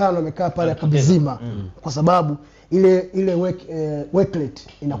dakika 5 amekaa pale akabizima, kwa sababu ile work rate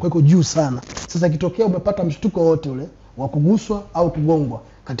inakuwa juu sana. Sasa ikitokea umepata mshtuko wote ule wa kuguswa au kugongwa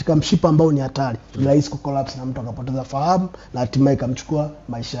katika mshipa ambao ni hatari, ni rahisi kucollapse na mtu akapoteza fahamu na hatimaye kamchukua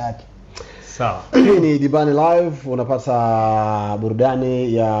maisha yake. Sawa. Hii ni Dimbani Live, unapata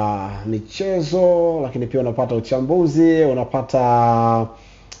burudani ya michezo, lakini pia unapata uchambuzi, unapata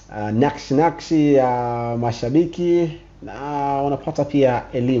nakshi ya mashabiki na unapata pia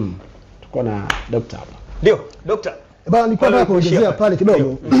elimu. Tuko na Dr. hapa. Ndio, Dr. Bana nilikuwa nataka kuongezea pale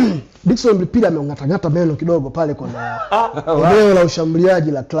kidogo. Dickson Mpira ameongata meno kidogo pale kwa eneo la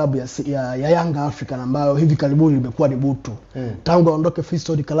ushambuliaji la klabu ya Yanga African ambayo hivi karibuni limekuwa ni butu. Tangu aondoke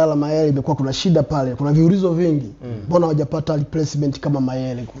Fiston Kalala Mayele imekuwa kuna shida pale. Kuna viulizo vingi. Mbona hawajapata replacement kama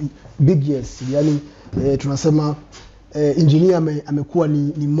Mayele? Big yes. Yaani tunasema engineer amekuwa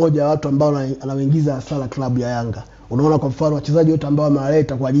ni mmoja wa watu ambao anaoingiza hasara klabu ya Yanga. Unaona kwa mfano wachezaji wote ambao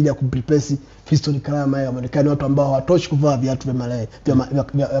wameleta kwa ajili ya kumreplace Fiston Kalala Mayele Amerikani, watu ambao hawatoshi kuvaa viatu vya Mayele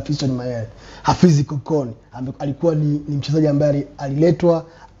vya Fiston Mayele. Hafizi Kokoni alikuwa ni mchezaji ambaye aliletwa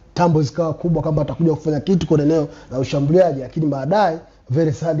tambo zikawa kubwa kwamba atakuja kufanya kitu kwa eneo la ushambuliaji, lakini baadaye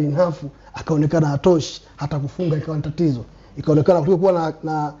very sad enough akaonekana hatoshi, hata kufunga ikawa tatizo. Ikaonekana kulikuwa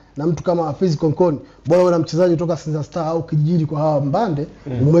na mtu kama Hafizi Konkoni, bora wewe na mchezaji kutoka Sinza Star au kijiji kwa hawa Mbande,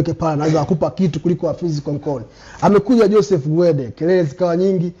 umweke pale anaweza akupa kitu kuliko Hafizi Konkoni. Amekuja Joseph Gwede, kelele zikawa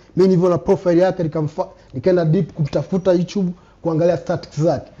nyingi, mimi nilivyoona profile yake nikaenda deep kumtafuta YouTube kuangalia statistics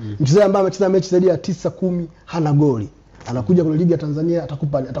zake. Mchezaji ambaye amecheza mechi zaidi ya 9-10 hana goli. Anakuja kwenye ligi ya Tanzania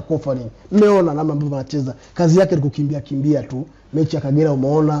atakofa nini? Mmeona namna ambavyo anacheza. Kazi yake ni kimbia tu. Mechi ya Kagera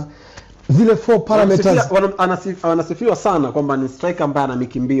umeona zile 4 parameters anasifiwa sana kwamba ni striker ambaye ana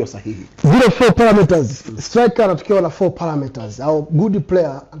mikimbio sahihi. Zile 4 parameters. Striker anatakiwa na 4 parameters au good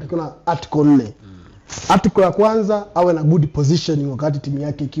player anatakiwa na article 4. Article ya kwanza awe na good positioning wakati timu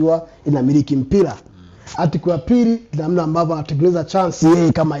yake ikiwa inamiliki mpira. Article ya pili namna ambavyo anatengeneza chance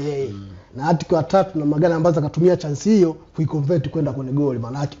yeye kama yeye. Na article ya tatu na magana ambazo akatumia chance hiyo kuiconvert kwenda kwenye goal,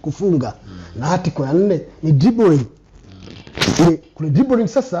 maana yake kufunga. Na article ya 4 ni dribbling. Kule dribbling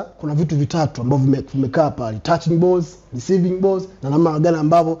sasa kuna vitu vitatu ambavyo vimekaa pale: touching balls, receiving balls na namna gani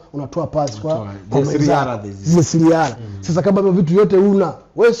ambavyo unatoa pass kwa zile. Sasa kama hivyo vitu vyote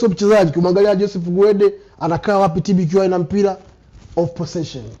wewe sio mchezaji. Kumwangalia Joseph Gwede anakaa wapi timu ikiwa ina mpira of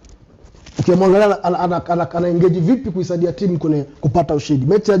possession. Ukimwangalia ana engage vipi kuisaidia timu kwenye kupata ushindi.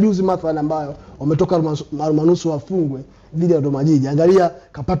 Mechi ya juzi mathalan ambayo wametoka manusu wafungwe dhidi ya Dodoma Jiji, angalia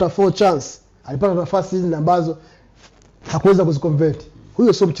kapata 4 chance, alipata nafasi hizi ambazo hakuweza kuziconvert.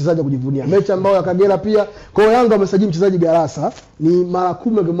 Huyo sio mchezaji wa kujivunia. Mechi ambayo ya Kagera pia kwa Yanga wamesajili mchezaji Garasa, ni mara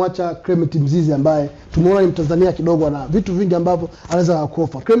 10 angemwacha Clement Mzizi ambaye tumeona ni Mtanzania kidogo na vitu vingi ambavyo anaweza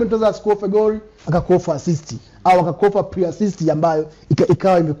kukofa. Clement anaweza kukofa goal, akakofa assist au akakofa pre-assist ambayo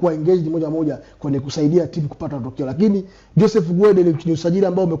ikawa imekuwa engaged moja kwenye kusaidia timu kupata matokeo. Lakini Joseph Gwede ni usajili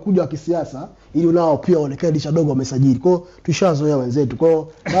ambao umekuja wa kisiasa ili unao pia onekane dirisha dogo wamesajili. Kwa hiyo tushazoea wenzetu. Kwa hiyo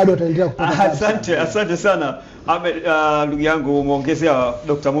bado wataendelea kupata. Asante sana. Ndugu yangu umeongezea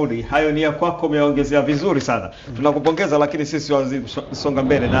Dr. Mudi. Hayo ni ya kwako, umeongezea vizuri sana. Tunakupongeza, lakini sisi wasonga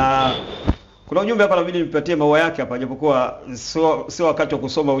mbele na kuna ujumbe hapa inabidi nipatie maua yake hapa, japokuwa sio wakati wa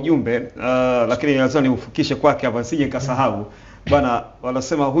kusoma ujumbe, lakini lazima niufukishe kwake hapa sije nikasahau. Bwana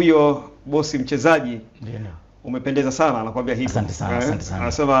wanasema huyo bosi mchezaji umependeza sana, anakuambia hivyo. Asante sana.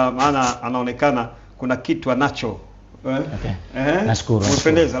 Anasema maana anaonekana kuna kitu anacho. Nashukuru.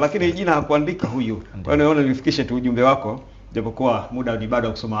 Umependeza, lakini jina hakuandika huyu. Kwa hiyo naona nifikishe tu ujumbe wako, japokuwa muda ni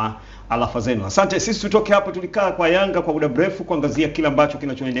bado kusoma alafa zenu. Asante. Sisi tutoke hapo, tulikaa kwa Yanga kwa muda mrefu kuangazia kila ambacho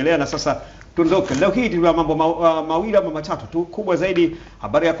kinachoendelea, na sasa tuondoke. Leo hii tuna mambo mawili ama matatu tu. Kubwa zaidi,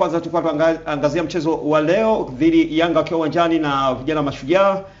 habari ya kwanza tulikuwa tuangazia mchezo wa leo dhidi Yanga wakiwa uwanjani na vijana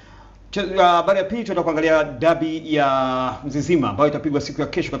Mashujaa. Habari ya pili tutaenda kuangalia dabi ya Mzizima ambayo itapigwa siku ya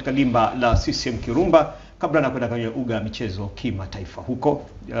kesho katika dimba la CCM Kirumba, kabla na kwenda kwenye uga michezo kimataifa huko.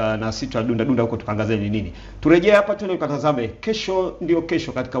 Na sisi tutadunda huko tukaangazie ni nini. Turejee hapa tena tukatazame kesho, ndio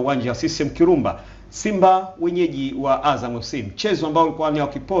kesho katika uwanja wa CCM Kirumba, Simba wenyeji wa Azam FC, mchezo ambao ulikuwa ni wa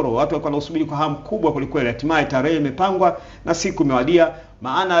kiporo. Watu walikuwa wanasubiri kwa hamu kubwa kulikweli. Hatimaye tarehe imepangwa na siku imewadia.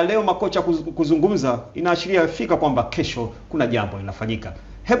 Maana leo makocha kuzungumza inaashiria fika kwamba kesho kuna jambo linafanyika.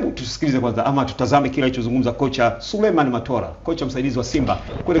 Hebu tusikilize kwanza ama tutazame kile alichozungumza kocha Suleiman Matora, kocha msaidizi wa Simba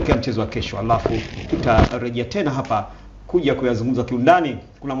kuelekea mchezo wa kesho. Alafu tutarejea tena hapa kuja kuyazungumza kiundani.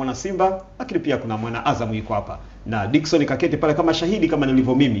 Kuna mwana Simba lakini pia kuna mwana Azam yuko hapa na Dickson kaketi pale kama shahidi kama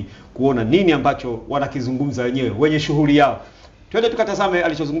nilivyo mimi kuona nini ambacho wanakizungumza wenyewe wenye shughuli yao. Twende tukatazame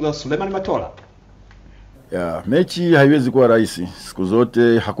alichozungumza Suleiman Matora. Mechi haiwezi kuwa rahisi. Siku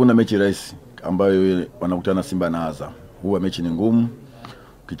zote hakuna mechi rahisi ambayo wanakutana Simba na Azam. Huwa mechi ni ngumu.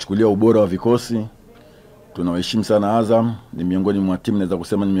 Ukichukulia ubora wa vikosi, tunawaheshimu sana Azam. Ni miongoni mwa timu, naweza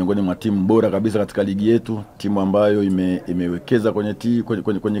kusema ni miongoni mwa timu bora kabisa katika ligi yetu, timu ambayo imewekeza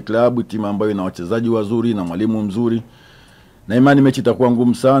kwenye klabu, timu ambayo ina wachezaji wazuri na mwalimu mzuri. Na imani mechi itakuwa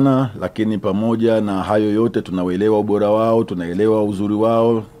ngumu sana, lakini pamoja na hayo yote tunaelewa ubora wao, tunaelewa uzuri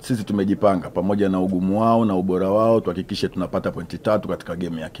wao. Sisi tumejipanga pamoja na ugumu wao na ubora wao tuhakikishe tunapata pointi 3 katika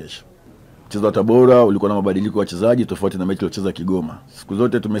game ya kesho. Mchezo wa Tabora ulikuwa na mabadiliko ya wachezaji tofauti na mechi iliyocheza Kigoma. Siku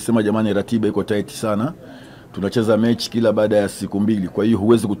zote tumesema jamani, ratiba iko tight sana. Tunacheza mechi kila baada ya siku 2. Kwa hiyo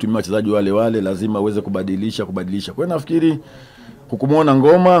huwezi kutumia wachezaji wale, lazima uweze kubadilisha. Kwa hiyo nafikiri kukumuona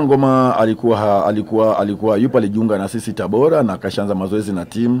Ngoma alikuwa yupo, alijiunga na sisi Tabora na akashaanza mazoezi na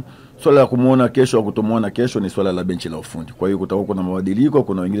timu. Swala la kumuona kesho au kutomuona kesho ni swala la benchi la ufundi. Kwa hiyo kutakuwa kuna mabadiliko,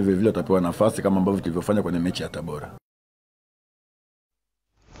 kuna wengine vile vile watapewa nafasi kama ambavyo tulivyofanya kwenye mechi ya Tabora.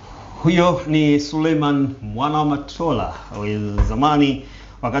 Huyo ni Suleiman mwana wa Matola, zamani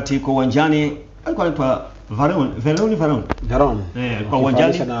wakati yuko uwanjani alikuwa anaitwa Veron. Kwa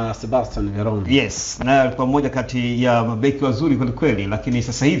uwanjani na Sebastian Veron. Yes, na alikuwa mmoja kati ya mabeki wazuri kweli, lakini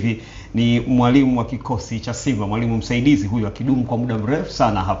sasa hivi ni mwalimu wa kikosi cha Simba, mwalimu msaidizi huyu akidumu kwa muda mrefu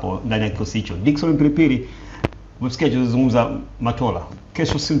sana hapo ndani ya kikosi hicho. Dickson Pilipili, msikia kuzungumza Matola.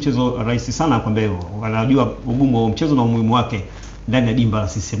 Kesho si mchezo rahisi sana kwamba wanajua ugumu wa mchezo na umuhimu wake ndani ya dimba la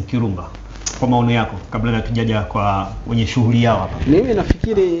CCM Kirumba. Kwa maoni yako kabla ya tujaja kwa wenye shughuli yao hapa? Mimi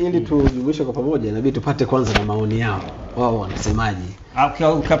nafikiri ili tujumuishe kwa pamoja inabidi tupate kwanza na maoni yao. Wao wanasemaje?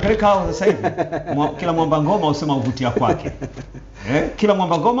 Ukapeleka hao sasa hivi kila mwamba ngoma usema uvutia kwake. Kila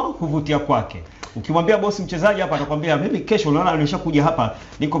mwamba ngoma huvutia kwake. Ukimwambia bosi mchezaji hapa atakwambia mimi kesho unaona nimeshakuja hapa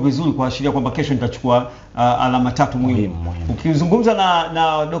niko vizuri kuashiria kwamba kesho nitachukua alama 3 muhimu. Ukizungumza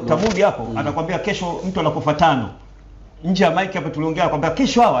na Dr. Mudi hapo atakwambia kesho mtu anakufa 5. Nje ya mic hapa tuliongea kwamba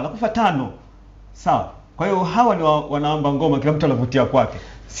kesho hawa anakufa 5. Sawa. Kwa hiyo hawa ni wanaomba ngoma, kila mtu anavutia kwake.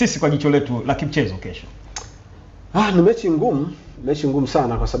 Sisi kwa jicho letu la kimchezo kesho. Ni mechi ngumu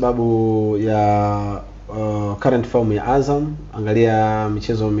sana kwa sababu ya current form ya Azam. Angalia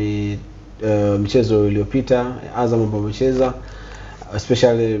michezo iliyopita Azam ambao wamecheza,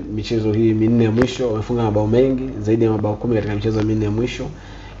 especially michezo hii 4 ya mwisho wamefunga mabao mengi, zaidi ya mabao 10 katika michezo 4 ya mwisho.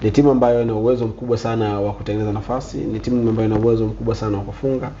 Ni timu ambayo ina uwezo mkubwa sana wa kutengeneza nafasi, ni timu ambayo ina uwezo mkubwa sana wa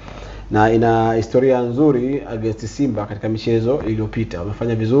kufunga na ina historia nzuri against Simba katika michezo iliyopita.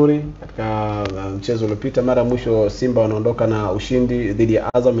 Wamefanya vizuri katika mchezo uliopita. Mara mwisho Simba wanaondoka na ushindi dhidi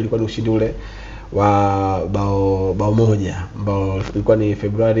ya Azam, ilikuwa ni ushindi ule wa bao moja ambao ilikuwa ni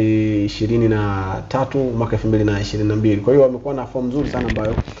Februari 23 mwaka 2022. Kwa hiyo wamekuwa na form nzuri sana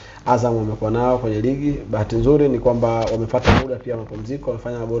ambayo Azam wamekuwa nao kwenye ligi. Bahati nzuri ni kwamba wamepata muda pia mapumziko,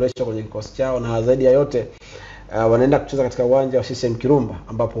 wamefanya maboresho kwenye kikosi chao, na zaidi ya yote wanaenda kucheza katika uwanja wa CCM Kirumba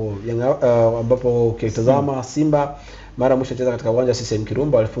ambapo ukitazama Simba mara mwisho cheza katika uwanja wa CCM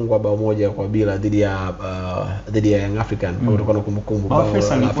Kirumba walifungwa bao 1-0 dhidi ya Young African kama utakuwa na kumbukumbu, bao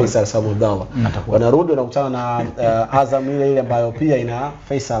la Faisal Samudala. Wanarudi wanakutana na Azam ile ambayo pia ina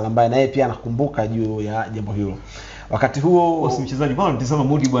Faisal ambaye naye pia anakumbuka juu ya jambo hilo. Wakati huo mchezaji bwana tazama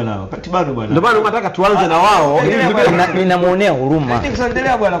Mudi bwana, wakati bado bwana. Ndio maana nataka tuanze na wao. Ninamuonea huruma.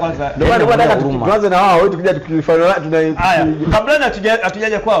 Tuendelea bwana kwanza. Ndio maana nataka tuanze na wao, tukija tukifanya haya. Kabla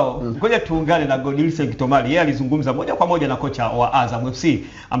hatujaja kwao, ngoja tuungane na Godilson Kitomali. Yeye alizungumza moja kwa moja na kocha wa Azam FC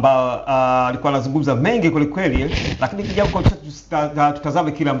ambao alikuwa anazungumza mengi kweli, lakini kijao kocha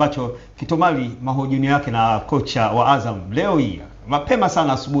tutazame kile ambacho Kitomali mahojiano yake na kocha wa Azam leo hii mapema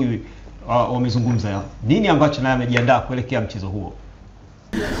sana asubuhi wamezungumza nini ambacho naye amejiandaa kuelekea mchezo huo.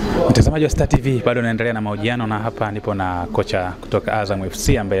 Mtazamaji wa Startv, bado naendelea na mahojiano na hapa nipo na kocha kutoka Azam FC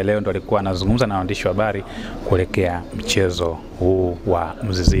ambaye leo ndo alikuwa anazungumza na waandishi wa habari kuelekea mchezo huu wa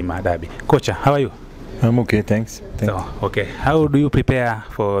Mzizima Derby. Kocha, how are you? I'm okay, thanks. So, okay. How do you prepare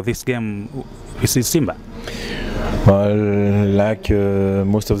for this game with Simba? Well, like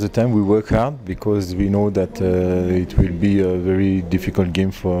most of the time we work hard because we know that it will be a very difficult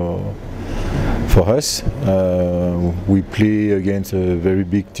game for us. We play against a very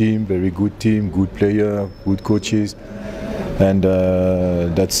big team, very good team, good player, good coaches, and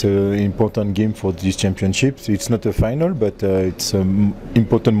that's an important game for this championship. It's not a final, but it's an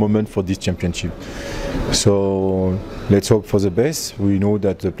important moment for this championship. So let's hope for the best. We know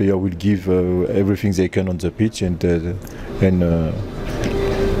that the player will give everything they can on the pitch, and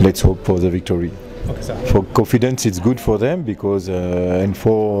let's hope for the victory. Okay, sir. For confidence, it's good for them because, and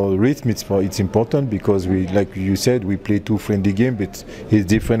for rhythm, it's important because we, like you said, we play 2 friendly games. But it's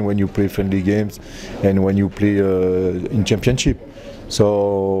different when you play friendly games and when you play in championship.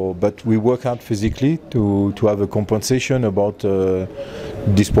 So, but we work hard physically to have a compensation about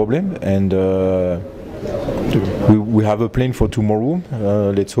this problem, and we have a plan for tomorrow.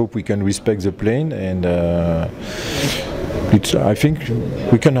 Let's hope we can respect the plan, and I think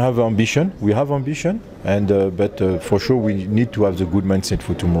we can have ambition. We have ambition, and but for sure we need to have the good mindset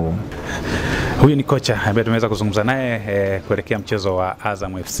for tomorrow. Huyu ni kocha ambaye tumeweza kuzungumza naye kuelekea mchezo wa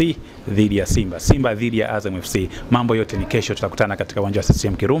Azam FC dhidi ya Simba. Simba dhidi ya Azam FC. Mambo yote ni kesho, tutakutana katika uwanja wa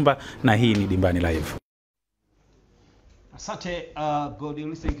CCM Kirumba na hii ni Dimbani Live. Asante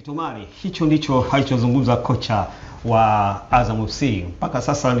Godilisi Kitomari. Hicho ndicho alichozungumza kocha wa Azam FC. Mpaka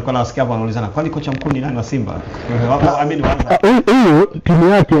sasa nilikuwa nasikia hapa wanaulizana, kwani kocha mkuu ni nani wa Simba? Amini waanza. Hiyo timu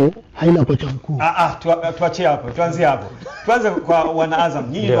yake haina kocha mkuu. Tuachie hapo. Tuanzie hapo. Tuanze kwa wana Azam.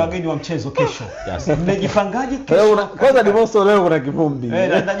 Nyinyi ndio wageni wa mchezo kesho. Yes. Mmejipangaje kesho? Kwanza Dimoso leo kuna Kivumbi.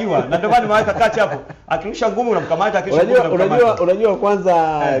 Najua. Na ndio maana nimeweka kati hapo. Akirusha ngumi unamkamata, akirusha ngumi unamkamata. Unajua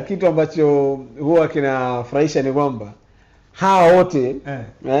kwanza kitu ambacho huwa kinafurahisha ni kwamba hawa wote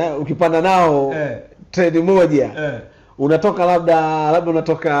ukipanda nao trade moja unatoka labda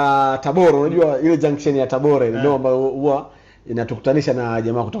unatoka Tabora, unajua ile junction ya Tabora ile ndio ambayo huwa inatukutanisha na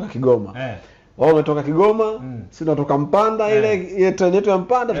jamaa kutoka Kigoma. Wao wametoka Kigoma, sisi tunatoka Mpanda, ile train yetu ya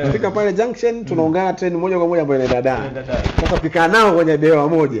Mpanda tukifika pale junction tunaungana train moja kwa moja ambayo inaenda Ndani. Sasa tukikaa nao kwenye bewa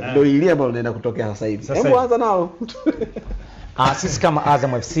moja ndio ile ambayo inaenda kutokea sasa hivi. Hebu anza nao. Sisi kama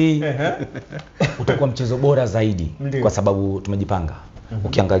Azam FC utakuwa mchezo bora zaidi kwa sababu tumejipanga.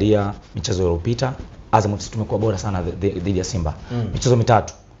 Ukiangalia michezo iliyopita Azam FC tumekuwa bora sana dhidi ya Simba. Michezo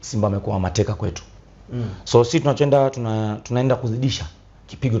mitatu Simba amekuwa mateka kwetu. So sisi tunaenda kuzidisha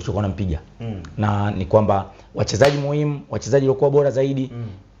kipigo tutakuwa tunampiga. Na ni kwamba wachezaji muhimu, wachezaji waliokuwa bora zaidi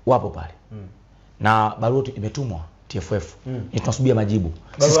wapo pale. Na barua imetumwa TFF. Tunasubia majibu.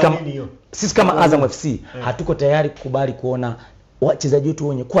 Sisi kama Azam FC hatuko tayari kukubali kuona wachezaji wetu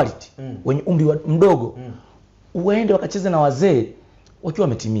wenye quality, wenye umri mdogo uende wakacheze na wazee wakiwa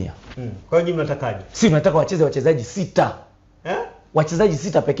wametimia. Kwa hiyo nyinyi mnatakaje? Sisi tunataka wacheze wachezaji 6. Wachezaji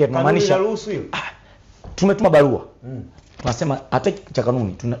 6 pekee tunamaanisha. Tumetuma barua. Tunasema hata cha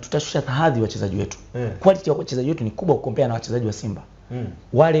kanuni tutashusha hadhi wachezaji wetu. Quality ya wachezaji wetu ni kubwa kukompea na wachezaji wa Simba.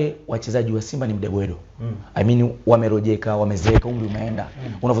 Wale wachezaji wa Simba ni mdebwedo. I mean wamerojeka, wamezeeka, umri umeenda.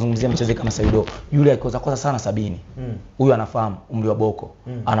 Unavozungumzia mchezaji kama Saido, yule alikosa sana 70. Huyu anafahamu umri wa Boko,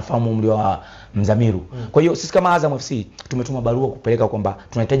 anafahamu umri wa Mzamiru. Kwa hiyo sisi kama Azam FC tumetuma barua kupeleka kwamba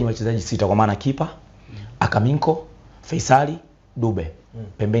tunahitaji wachezaji 6 kwa maana kipa, Akaminko, Faisali, Dube,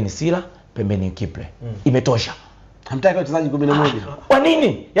 pembeni Sila, pembeni Kiple. Imetosha. Hamtaki wachezaji 11. Kwa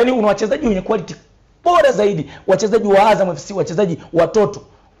nini? Yaani una wachezaji wenye quality bora zaidi, wachezaji wa Azam FC, wachezaji watoto,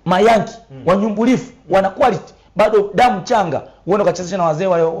 mayanki, wanyumbulifu, wana quality, bado damu changa, uone ukachezesha na wazee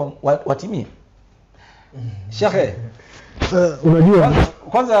wale watimie. Sheikh, unajua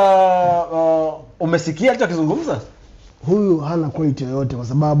kwanza umesikia alichokizungumza? Huyu hana quality yoyote kwa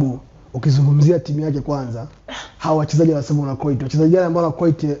sababu ukizungumzia timu yake kwanza, hawa wachezaji wanasema wana quality. Wachezaji wale ambao wana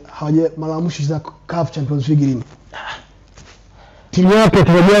quality hawaje mara mwisho za CAF Champions League lini? Timu yake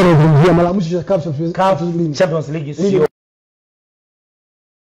tunajua kuzungumzia mara mwisho za CAF Champions League sio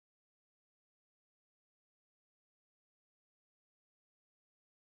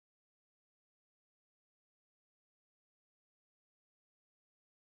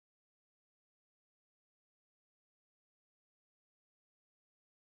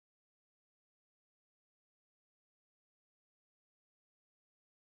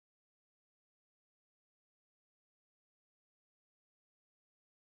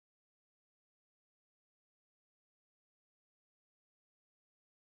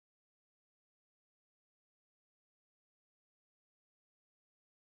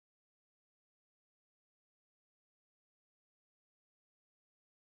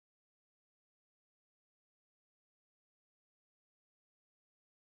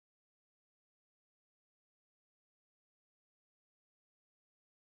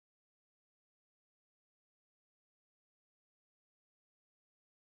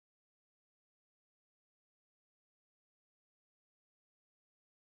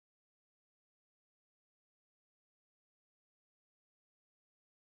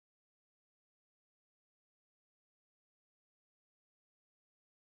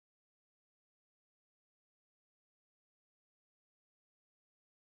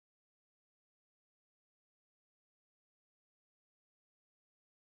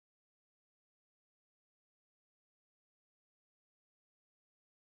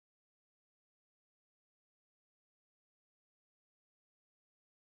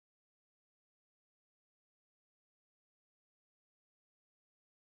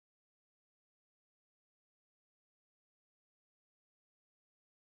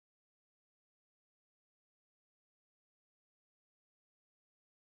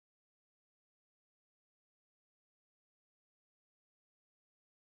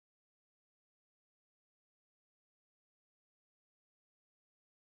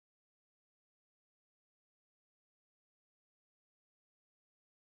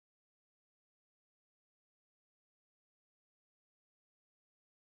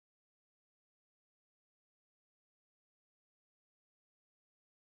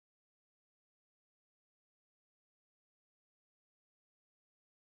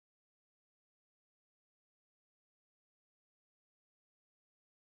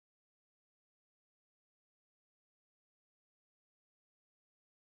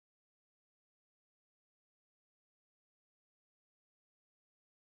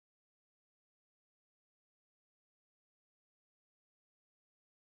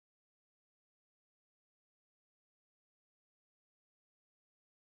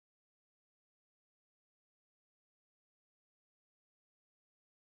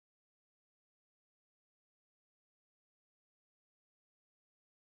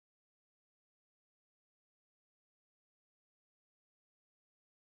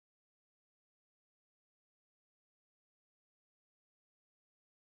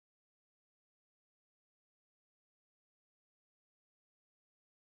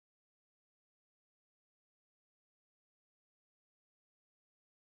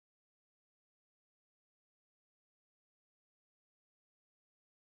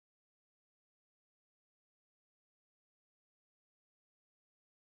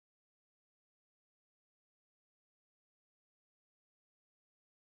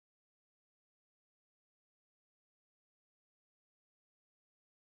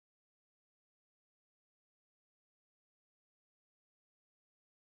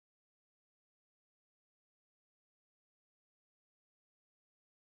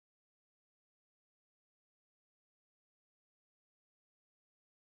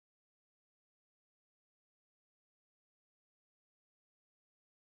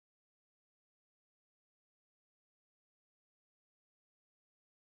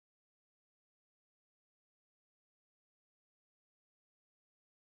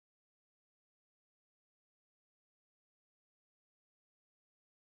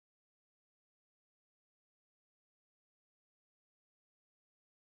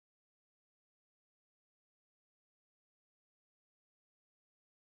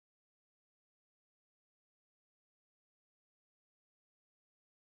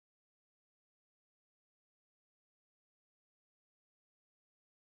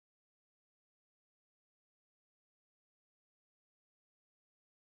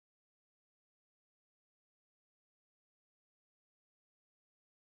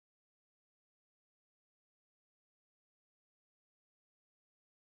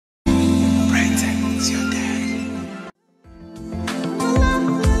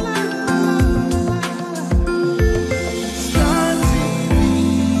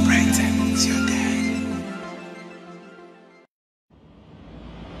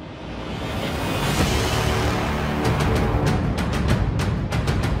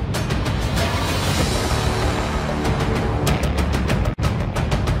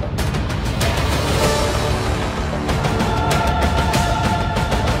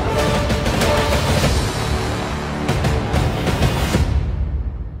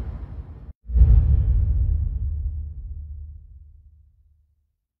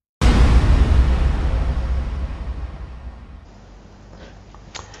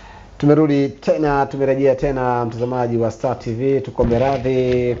Tumerudi tena, tumerejea tena mtazamaji wa Star TV. Tuko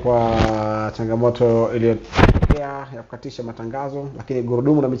radhi kwa changamoto iliyotokea ya kukatisha matangazo, lakini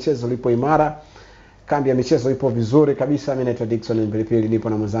gurudumu la michezo lipo imara. Kambi ya michezo ipo vizuri kabisa. Mimi naitwa Dickson Mpilipili, nipo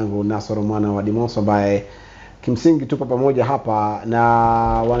na mwenzangu Nasoro mwana wa Dimoso, ambaye kimsingi tupo pamoja hapa na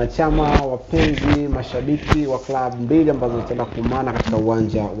wanachama, wapenzi, mashabiki wa klabu mbili ambazo zitaenda kuumana katika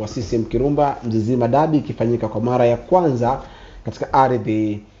uwanja wa CCM Kirumba, Mzizima Derby ikifanyika kwa mara ya kwanza katika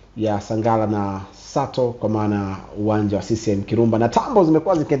ardhi ya Sangala na Sato, kwa maana uwanja wa CCM Kirumba. Na tambo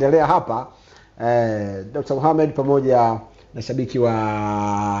zimekuwa zikiendelea hapa. Dr. Mohamed pamoja na shabiki wa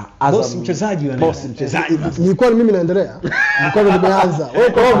Azam, boss mchezaji nilikuwa mimi naendelea, nilikuwa nimeanza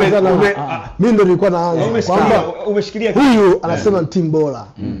mimi ndo nilikuwa naanza kwamba umeshikilia huyu anasema team bora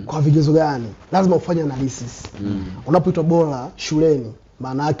kwa vigezo gani. Lazima ufanye analysis. Unapoitwa bora shuleni,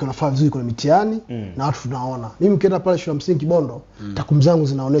 maana yake unafaa vizuri kwenye mitihani na watu tunaona. Mimi nikienda pale shule ya msingi Kibondo, takwimu zangu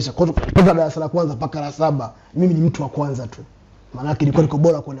zinaonyesha kutoka darasa la kwanza mpaka la 7 mimi ni mtu wa kwanza tu. Maana yake nilikuwa niko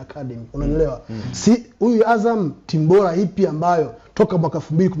bora kwenye academy. Unanielewa? Si huyu Azam timu bora ipi ambayo toka mwaka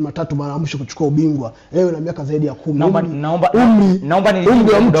 2013 mara mwisho kuchukua ubingwa, leo ina miaka zaidi ya 10. Naomba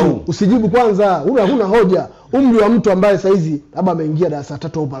umri wa mtu usijibu kwanza, huna hoja. Umri wa mtu ambaye sasa hizi labda ameingia darasa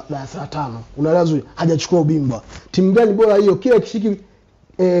 3 au darasa 5, unaelewa vizuri, hajachukua ubingwa. Timu gani bora hiyo? Kila kishiki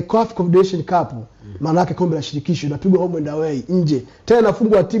CAF Confederation Cup, maana yake kombe la shirikisho inapigwa home and away nje. Tena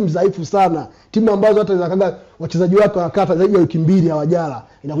nafungwa timu dhaifu sana, timu ambazo hata zinakaga wachezaji wake wanakata zaidi ya wiki 2 hawajala,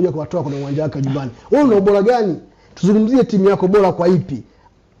 inakuja kuwatoa kwenye uwanja wake nyumbani. Wewe una ubora gani? Tuzungumzie timu yako bora kwa ipi?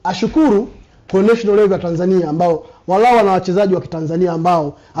 Ashukuru kwa national level ya Tanzania ambao walao na wachezaji wa Kitanzania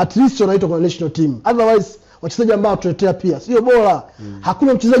ambao at least wanaitwa kwa national team. Otherwise wachezaji ambao tuletea pia sio bora.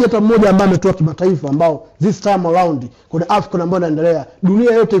 Hakuna mchezaji hata mmoja ambaye ametoa kimataifa ambao this time around kuna AFCON ambayo inaendelea.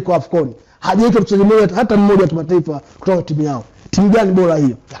 Dunia yote iko AFCON. Hajaitwa mchezaji mmoja hata mmoja kimataifa kutoka timu yao. Timu gani bora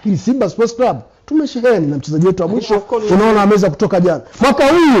hiyo? Lakini Simba Sports Club tumesheheni na mchezaji wetu wa mwisho unaona ameweza kutoka jana. Mwaka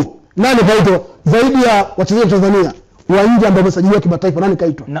huu nani kaitwa zaidi ya wachezaji wa Tanzania wa nje ambao wamesajiliwa kimataifa, nani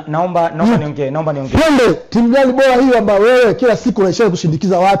kaitwa? Naomba niongee. Twende, timu gani bora hiyo ambayo wewe kila siku unaisha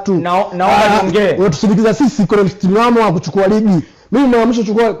kushindikiza watu? Naomba niongee. Unatusindikiza sisi kwenye msimamo wa kuchukua ligi. Mimi mara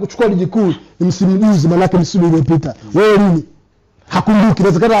mwisho kuchukua ligi kuu ni msimu juzi, maana yake msimu uliopita. Wewe lini? Hakumbuki.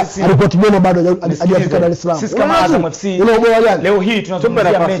 Inawezekana alikuwa Kigoma bado hajafika Dar es Salaam. Sisi kama Azam FC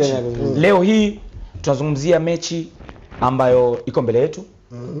leo hii tunazungumzia mechi ambayo iko mbele yetu.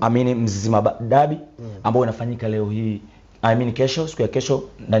 Mzizima Derby ambayo inafanyika leo hii, kesho, siku ya kesho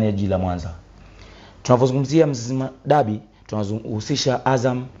ndani ya jiji la Mwanza. Tunapozungumzia Mzizima Derby tunahusisha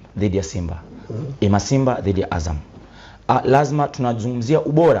Azam dhidi ya Simba. Simba dhidi ya Azam. Lazima tunazungumzia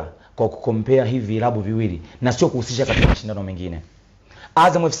ubora kwa kukompea hivi vilabu viwili na sio kuhusisha katika mashindano mengine.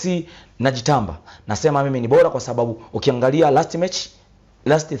 Azam FC najitamba, nasema mimi ni bora kwa sababu ukiangalia last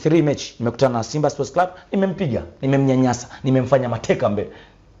 3 match nimekutana na Simba Sports Club, nimempiga, nimemnyanyasa, nimemfanya mateka mbele.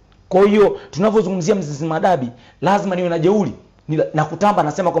 Kwa hiyo tunapozungumzia Mzizima Derby lazima niwe na jeuri na kutamba,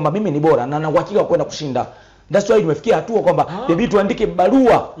 nasema kwamba mimi ni bora na uhakika kwenda kushinda. That's why tumefikia hatua kwamba hebu tuandike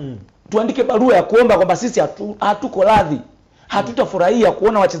barua ya kuomba kwamba sisi hatuko radhi, hatutafurahia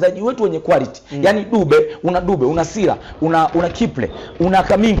kuona wachezaji wetu wenye quality. Yaani Dube, una Sila, una Kiple, una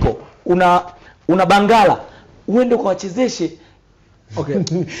Kaminko, una Bangala, uende kwa wachezeshe. Okay.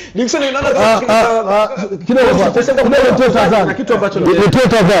 Nixon kitu ambacho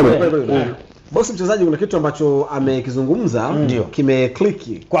boss mchezaji kuna kitu ambacho amekizungumza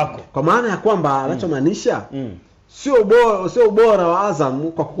kimekliki kwako, kwa maana ya kwamba anachomaanisha sio ubora wa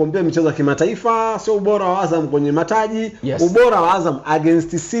Azam kwa kukompea michezo ya kimataifa, sio ubora wa Azam kwenye mataji, ubora wa Azam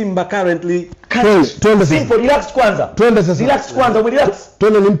against Simba currently. Twende simple, relax kwanza.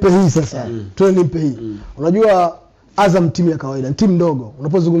 Twende nimpe hii sasa. Unajua Azam timu ya kawaida, ni timu ndogo.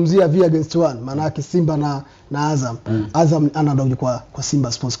 Unapozungumzia v against 1, maana yake Simba na Azam. Azam underdog kwa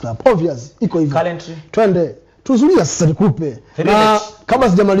Simba Sports Club. Obvious, iko hivyo. Twende. Tuzulia sasa nikupe. Na kama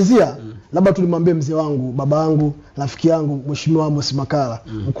sijamalizia, labda tulimwambie mzee wangu, baba yangu, rafiki yangu, Mheshimiwa Amos Makala,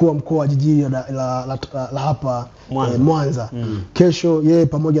 mkuu wa mkoa wa jiji la hapa Mwanza. Kesho yeye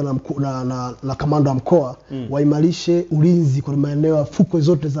pamoja na kamanda wa mkoa waimarishe ulinzi kwa maeneo ya fukwe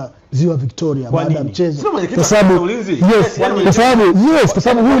zote za Ziwa Victoria baada ya mchezo. Kwa sababu huyu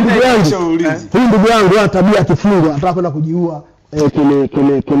ndugu yangu ana tabia ya kifungo, anataka kwenda kujiua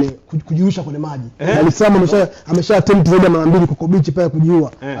kujiusha kwenye maji. Alisema amesha attempt zaidi ya mara 2 kwa bichi pale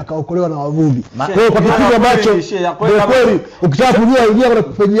kujiua, akaokolewa na wavuvi. Kwa hiyo kwa kitu ambacho kweli ukitaka kujua ingia kwenye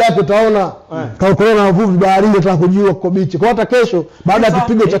peji yake utaona kaokolewa na wavuvi baharini, anataka kujiua kwa bichi. Kwa hata kesho baada ya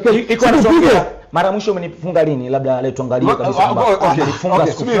kipigo cha kesho iko anatokea. Mara mwisho umenifunga lini? Labda leo tuangalie kabisa kwamba alifunga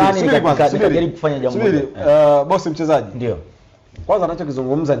siku fulani nikajaribu kufanya jambo hilo. Boss mchezaji. Ndio. Kwanza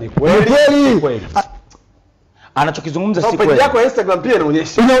anachokizungumza ni kweli. Anachokizungumza si kweli. kweli. Yako Instagram pia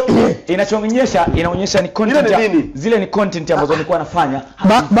inaonyesha. Inaonyesha ni content zile ni content ambazo nilikuwa nafanya.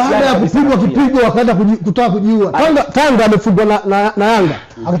 Baada ya kupigwa kipigo wakaenda kutaka kujiua. Tanga amefungwa na Yanga.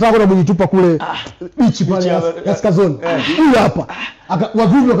 Akataka kwenda kujitupa kule beach pale ya Skazoni. Huyu hapa.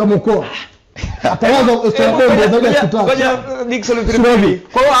 Wavuvi wakamokoa. Ataanza Startv zaidi ya kutaka. Ngoja Dickson Pilipili.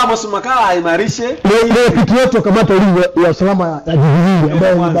 Kwa hiyo Amos Makala aimarishe leo piki yetu kamata ulinzi ya usalama ya Kivumbi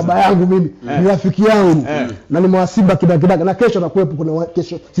ambaye ni baba yangu mimi, ni rafiki yangu na ni mwasimba kidaga na kesho nakuepo kuna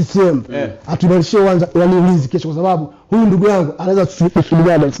kesho CCM. Atuimarishie uwanja wa ulinzi kesho kwa sababu huyu ndugu yangu anaweza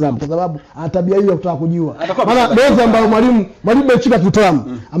kushindana Dar es Salaam kwa sababu ana tabia hiyo ya kutaka kujua. Maana doza ambayo mwalimu Bechika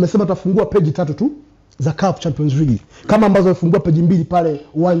Tutamu amesema tutafungua page 3 tu za CAF Champions League kama ambazo wamefungua peji 2 pale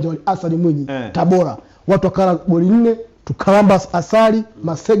uwanja wa Asali Mwinyi Tabora. Watu wakala goli 4 tukalamba asali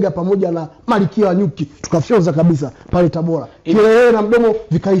Masega pamoja na Malikia wa Nyuki tukafyoza kabisa pale Tabora. Kilele na mdomo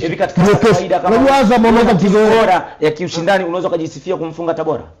vikaisha. Hivi katika faida kama Azam mmoja bora ya kiushindani unaweza kujisifia kumfunga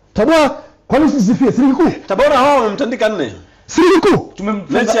Tabora. Tabora kwa nini sisifie? Si ligi kuu. Tabora hao wamemtandika 4. Si ligi kuu.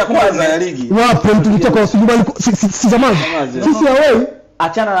 Mechi ya kwanza ya ligi. Wapo tulitoka usijubali si zamani. Sisi away.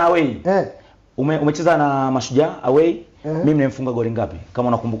 Achana na away. Umecheza na Mashujaa away. Mimi nimemfunga goli ngapi kama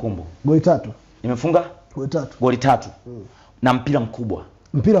unakumbukumbu? Goli 3. Nimefunga goli 3. Na mpira mkubwa.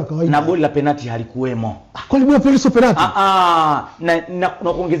 Mpira wa kawaida. Na goli la penalti halikuwemo. Kwani bila penalti sio penalti? Na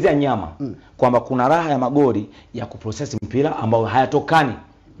kuongezea nyama kwamba kuna raha ya magoli ya kuprocess mpira ambao hayatokani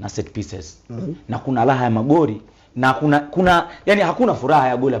na set pieces. Na kuna raha ya magoli na kuna yani hakuna furaha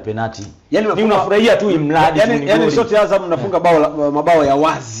ya goli la penalti. Yani unafurahia tu imradi yani sote Azam mnafunga mabao ya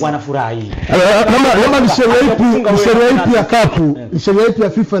wazi. Wanafurahi. Kama ni sheria ipi ya kapu, sheria ipi ya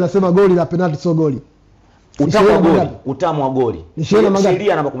FIFA inasema goli la penalti sio goli. Utamu wa goli.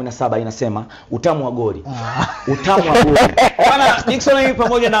 Sheria namba 17 inasema utamu wa goli. Utamu wa goli. Bwana Dickson hivi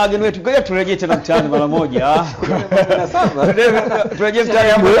pamoja na wageni wetu. Ngoja turejee tena mtaani mara moja. Turejee mtaani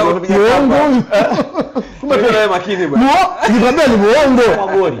hapo kupiga muongo. Kumbe tunaye makini bwana. Nikwambia ni muongo.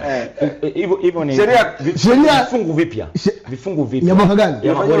 Wa goli. Hivyo ni sheria vifungu vipya. Ya mwaka gani?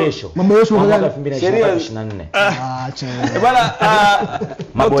 Ya maboresho. Maboresho mwaka gani? Sheria 24. Acha. Bwana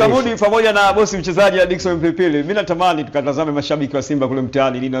Dr. pamoja na bosi mchezaji na Dickson Pilipili. Mimi natamani tukatazame mashabiki wa Simba kule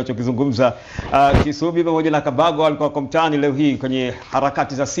mtaani nini wanachokizungumza. Kisubi pamoja na Kabago walikuwa kwa mtaani leo hii kwenye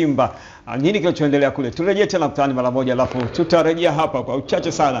harakati za Simba. Nini kinachoendelea kule? Turejee tena mtaani mara moja alafu tutarejea hapa kwa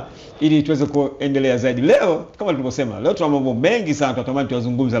uchache sana ili tuweze kuendelea zaidi. Leo kama tulivyosema, leo tuna mambo mengi sana tunatamani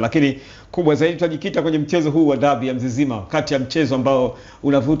tuyazungumza, lakini kubwa zaidi tutajikita kwenye mchezo huu wa dabi ya Mzizima, kati ya mchezo ambao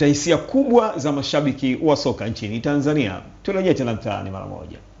unavuta hisia kubwa za mashabiki wa soka nchini Tanzania. Turejee tena mtaani mara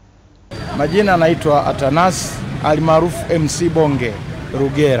moja. Majina anaitwa Atanas almaarufu MC Bonge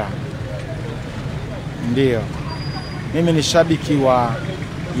Rugera. Ndio. Mimi ni shabiki wa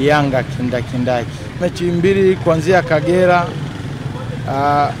Yanga kindakindaki. Mechi mbili kuanzia Kagera.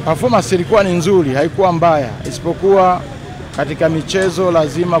 Performance ilikuwa ni nzuri, haikuwa mbaya. Isipokuwa katika michezo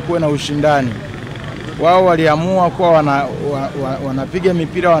lazima kuwe na ushindani. Wao waliamua kuwa wanapiga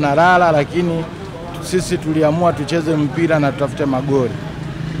mipira wanalala, lakini sisi tuliamua tucheze mpira na tutafute magoli.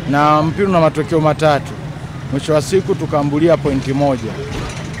 Na mpira una matokeo matatu. Mwisho wa siku tukaambulia pointi 1.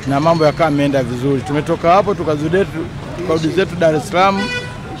 Na mambo yakawa yameenda vizuri. Tumetoka hapo tukarudi zetu Dar es Salaam,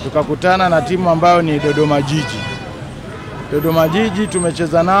 tukakutana na timu ambayo ni Dodoma Jiji. Dodoma Jiji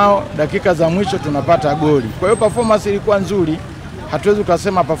tumecheza nao, dakika za mwisho tunapata goli. Kwa hiyo performance ilikuwa nzuri. Hatuwezi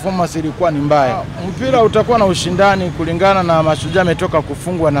kusema performance ilikuwa ni mbaya. Mpira utakuwa na ushindani kulingana na Mashujaa ametoka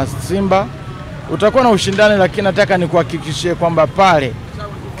kufungwa na Simba. Utakuwa na ushindani, lakini nataka nikuhakikishie kwamba pale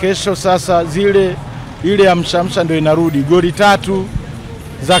kesho sasa ile ya mshamsha ndio inarudi. Goli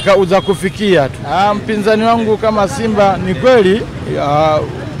 3 za kufikia tu. Mpinzani wangu kama Simba ni kweli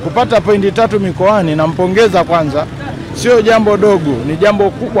kupata pointi 3 mikoani, nampongeza kwanza. Sio jambo dogo, ni jambo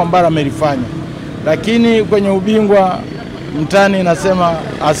kubwa ambalo amelifanya. Lakini kwenye ubingwa mtani nasema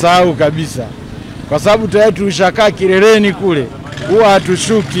asahau kabisa. Kwa sababu tayari tulishakaa kileleni kule. Huwa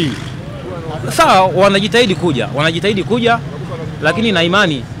hatushuki. Sawa, wanajitahidi kuja lakini na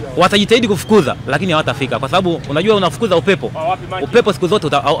imani watajitahidi kufukuza, lakini hawatafika kwa sababu unajua unafukuza upepo siku zote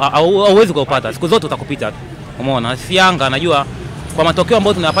hauwezi kupata, siku zote utakupita tu. Umeona, si Yanga najua kwa matokeo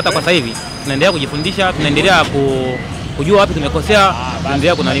ambayo tunayapata kwa sasa hivi tunaendelea kujifundisha, tunaendelea kujua wapi tumekosea,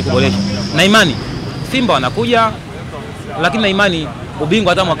 tunaendelea kuboresha. Na imani Simba wanakuja, lakini na imani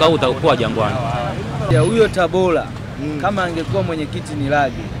ubingwa hata mwaka huu utakuwa Jangwani. Huyo Tabora kama angekuwa mwenyekiti ni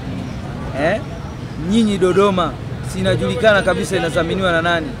Lage. Nyinyi Dodoma sinajulikana kabisa inadhaminiwa na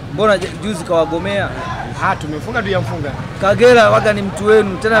nani? Mbona juzi kawagomea? Tumefunga tujamfunga. Kagera waga ni mtu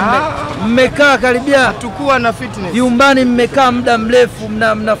wenu tena, mmekaa karibia tukua na fitness. Vyumbani mmekaa muda mrefu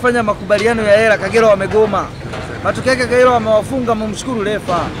mnafanya makubaliano ya hela, Kagera wamegoma. Matokeo yake Kagera wamewafunga, mumshukuru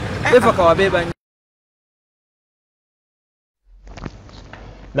refa. Refa kawabeba.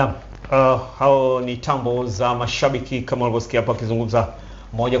 Naam, hao ni tambo za mashabiki kama ulivyosikia hapa akizungumza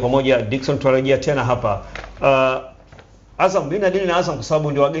moja kwa moja. Dickson, tutarejea tena hapa. Azam bina dini na Azam kwa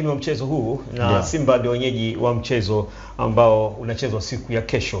sababu ndio wageni wa mchezo huu na Simba ndio wenyeji wa mchezo ambao unachezwa siku ya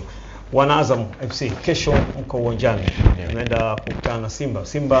kesho. Wana Azam FC kesho mko uwanjani. Tunaenda kukutana na Simba.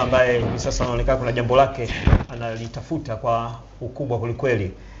 Simba ambaye hivi sasa anaonekana kuna jambo lake analitafuta kwa ukubwa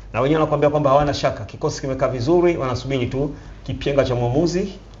kulikweli. Na wenyewe wanakuambia kwamba hawana shaka. Kikosi kimekaa vizuri, wanasubiri tu kipenga cha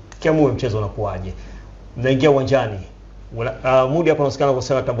mwamuzi kiamue mchezo unakuaje. Mnaingia uwanjani. Mudi hapo unasikana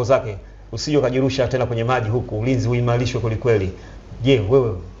kusema tambo zake. Usije ukajirusha tena kwenye maji huku, ulinzi uimarishwe kweli. Je,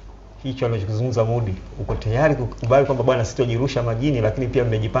 wewe hicho anachozungumza Mudi, uko tayari kukubali kwamba bwana sitojirusha majini, lakini pia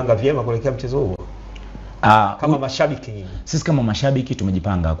mmejipanga vyema kuelekea mchezo huo? Kama mashabiki nyinyi. Sisi kama mashabiki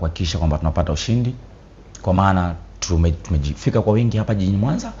tumejipanga kuhakikisha kwamba tunapata ushindi. Kwa maana tumejifika kwa wingi hapa jijini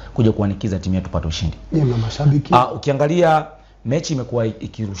Mwanza kuja kuanikiza timu yetu tupate ushindi. Kama mashabiki. Ukiangalia mechi imekuwa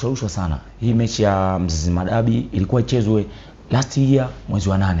ikirushwa sana. Hii mechi ya Mzizi Madabi ilikuwa ichezwe last year mwezi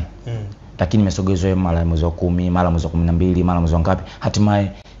wa 8. Lakini imesogezwa mara mwezi wa 10, mara mwezi wa 12, mara mwezi wa ngapi.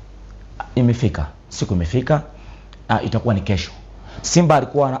 Hatimaye imefika. Siku imefika. Itakuwa ni kesho. Simba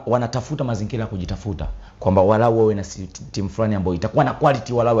alikuwa wanatafuta mazingira ya kujitafuta kwamba walau wawe na timu fulani ambayo itakuwa na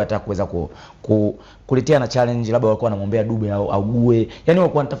quality, walau hata kuweza kuletea na challenge, labda walikuwa wanamwombea Dube au Gue. Yaani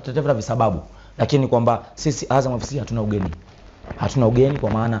walikuwa wanatafuta visababu. Lakini kwamba sisi Azam FC hatuna ugeni. Hatuna ugeni kwa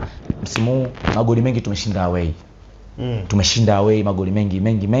maana msimu huu magoli mengi tumeshinda away. Tumeshinda away magoli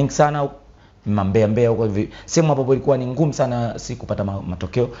mengi sana. Mbea huko hivi. Sehemu ambapo ilikuwa ni ngumu sana si kupata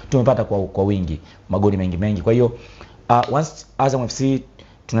matokeo, tumepata kwa wingi magoli mengi. Kwa hiyo once Azam FC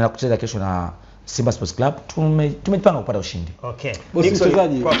tunaenda kucheza kesho na Simba Sports Club, tumejipanga kupata ushindi. Okay.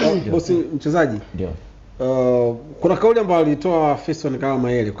 Bosi mchezaji. Ndio. Kuna kauli ambayo alitoa Fiston kama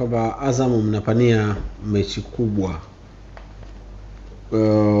Mayele kwamba Azam mnapania mechi kubwa.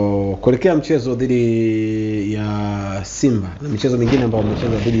 Kuelekea mchezo dhidi ya Simba na michezo mingine ambayo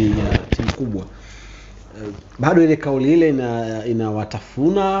mmecheza dhidi ya timu kubwa. Bado ile kauli ile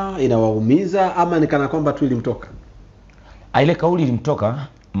inawatafuna, inawaumiza ama ni kana kwamba tu ilimtoka? Ile kauli ilimtoka.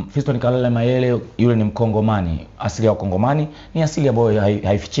 Fiston Kalala Mayele yule ni Mkongomani. Asili ya Kongomani ni asili ambayo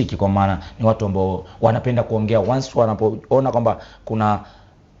haifichiki kwa maana ni watu ambao wanapenda kuongea. Once wanapoona kwamba kuna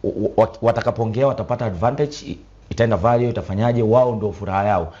watakapoongea watapata advantage, itaenda value, itafanyaje, wao ndio furaha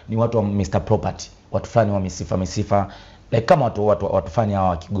yao. Ni watu wa Mr Property. Watu fulani wa misifa. Like kama watu fulani hawa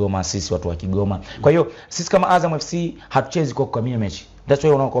wa Kigoma, sisi watu wa Kigoma. Kwa hiyo sisi kama Azam FC hatuchezi kwa kukamia mechi. That's why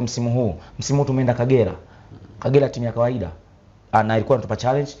unaona kwa msimu huu tumeenda Kagera timu ya kawaida. Na ilikuwa inatupa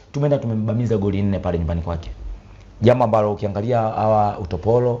challenge, tumeenda tumembamiza goli 4 pale nyumbani kwake. Jambo ambalo ukiangalia hawa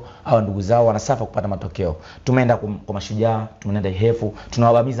Utopolo, hawa ndugu zao wanasafa kupata matokeo. Tumeenda kwa Mashujaa, tumeenda Ihefu,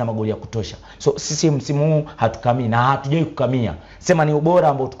 tunawabamiza magoli ya kutosha. So sisi msimu huu hatukamii na hatujui kukamia. Sema ni ubora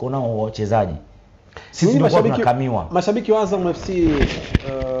ambao tuko nao wa wachezaji. Sisi ndio tunakamiwa. Mashabiki wa Azam FC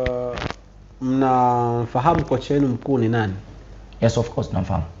mnafahamu kocha wenu mkuu ni nani? Yes, of course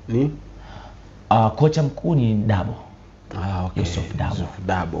namfahamu. Ni? Kocha mkuu ni Dabo. Okay.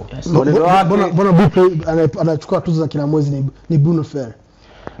 Dabo. Yes. Bona Bupe anachukua tuzo za kila mwezi ni Bruno Fer.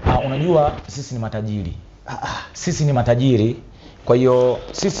 Unajua sisi ni matajiri. Sisi ni matajiri. Kwa hiyo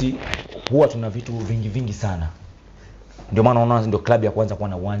sisi huwa tuna vitu vingi sana. Ndio maana unaona ndio klabu ya kwanza kuwa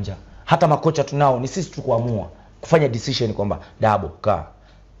na uwanja. Hata makocha tunao ni sisi tu kuamua kufanya decision kwamba Dabo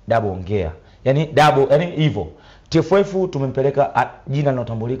Dabo ongea. Yaani hivyo. TFF tumempeleka jina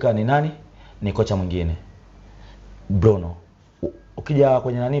linalotambulika ni nani? Ni kocha mwingine. Bruno. Ukija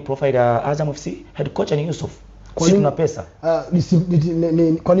kwenye profile ya Azam FC, head coach ni Yusuf. Sisi tuna pesa.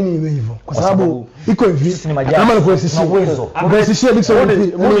 Kwa nini iwe hivyo? Kwa sababu iko hivi. Sisi ni majani. Kama nikuhesishia uwezo. Nikuhesishia Dickson.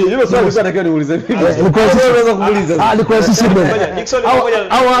 Hilo swali nataka niulize vipi? Unaweza kumuuliza. Nikuhesishia bwana. Dickson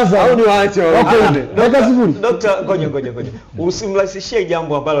au Azam au ni waache waende. Dakika sifuri. Dr. Ngoja. Usimrahisishie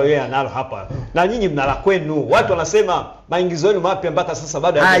jambo ambalo yeye analo hapa. Na nyinyi mnala kwenu. Watu wanasema maingizo yenu mapya mpaka sasa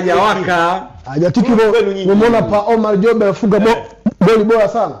bado hajawaka. Hajatiki. Umeona pa Omar Jobe afunga goli bora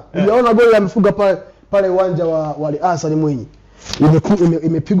sana. Unaona goli amefunga pale uwanja wa Hassan Mwinyi.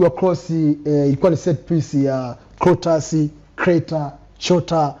 Imepigwa cross, ilikuwa ni set piece ya Krotas, Kreta,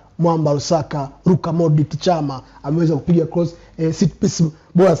 Chota, Mwamba Rusaka, Ruka Modric Chama ameweza kupiga cross set piece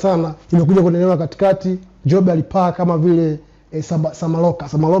bora sana. Imekuja kwenye eneo katikati, Jobe alipaa kama vile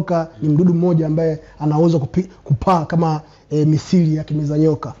Samaloka ni mdudu mmoja ambaye anaweza kupaa kama misili ya kimeza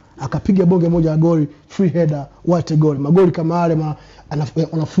nyoka. akapiga bonge moja la goli, free header, what a goal. Magoli kama yale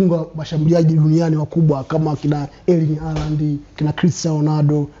anafunga mashambuliaji duniani wakubwa kama kina Erling Haaland, kina Cristiano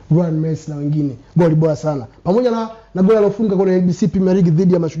Ronaldo, Ryan Messi na wengine. Goli bora sana. Pamoja na goli alofunga kwenye ABC Premier League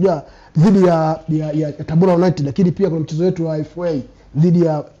dhidi ya Mashujaa, dhidi ya Tabora United, lakini pia kwenye mchezo wetu wa FA dhidi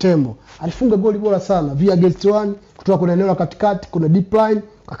ya Tembo. Alifunga goli bora sana via against one kutoka kwenye eneo la katikati, kwenye deep line,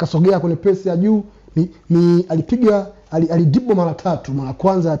 akasogea kwenye pesi ya juu. Alipiga alidibwa mara 3, mara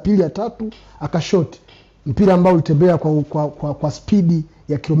kwanza, ya pili, ya tatu, akashot. Mpira ambao ulitembea kwa speedi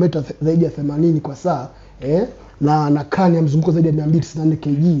ya kilomita zaidi ya 80 kwa saa, na kani ya mzunguko zaidi ya 294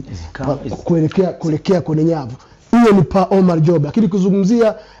 kg kuelekea kwenye nyavu. Hiyo ni pa Omar Job. Lakini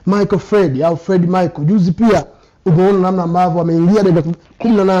kuzungumzia Michael Fred au Fred Michael, juzi pia umeona namna ambavyo ameingia dakika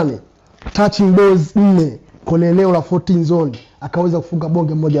 18, touching balls 4 kwenye eneo la 14 zone, akaweza kufunga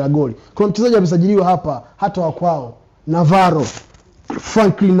bonge moja la goli. Kuna mchezaji amesajiliwa hapa hata wa kwao,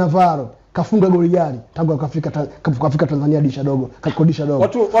 Franklin Navarro, kafunga goli gani tangu akafika Tanzania, disha dogo, kakodisha dogo.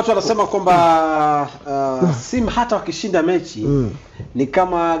 Watu wanasema kwamba Simba hata wakishinda mechi ni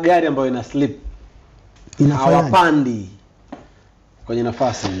kama gari ambayo ina slip, hawapandi kwenye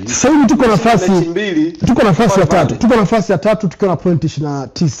nafasi. Sasa hivi tuko nafasi ya tatu tukiwa na point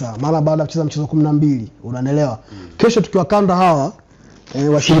 29 mara baada ya kucheza mchezo 12, unanielewa? Kesho tukiwa kanda hawa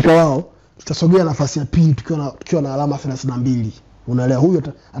washirika wao, tutasogea nafasi ya pili tukiwa na alama 32. Unaelewa? Huyu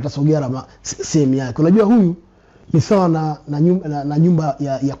atasogea alama sehemu yake. Unajua huyu ni sawa na nyumba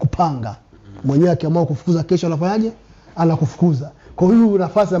ya kupanga. Mwenyewe akiamua kufukuza kesho anafanyaje? Anakufukuza. Kwa hiyo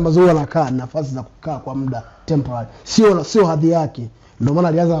nafasi ambazo huwa anakaa, nafasi za kukaa kwa muda temporary, sio hadhi yake. Ndio maana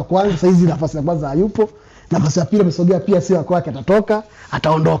alianza wa kwanza, sasa hizi nafasi ya kwanza hayupo, nafasi ya pili amesogea pia sio kwake, atatoka,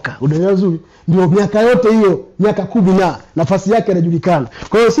 ataondoka. Unaelewa vizuri? Ndio miaka yote hiyo, miaka 10 na nafasi yake inajulikana.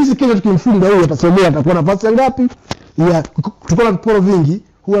 Kwa hiyo sisi kesho tukimfunga huyu atasogea, atakuwa nafasi ya ngapi? Ya tutakuwa na viporo vingi,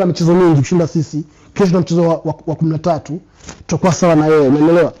 huwa na michezo mingi kushinda sisi. Kesho na mchezo wa 13 tutakuwa sawa na yeye,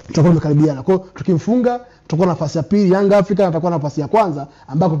 umeelewa? Tutakuwa tumekaribiana. Kwa hiyo tukimfunga tutakuwa nafasi ya pili, Yanga Africa atakuwa nafasi ya kwanza,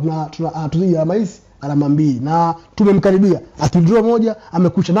 ambako tunatuzidi alama 2 na tumemkaribia. Akidraw moja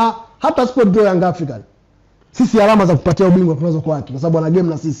amekucha, na hata sport draw Yanga Africa, sisi alama za kupatia ubingwa tunazo kwake, kwa sababu ana game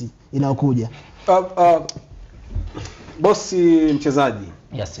na sisi inayokuja. Bosi mchezaji.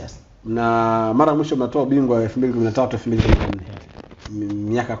 Yes. Na mara mwisho mnatoa ubingwa 2013 2014.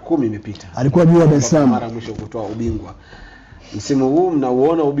 Miaka 10 imepita. Alikuwa juu ya Dar es Salaam mara mwisho kutoa ubingwa. Msimu huu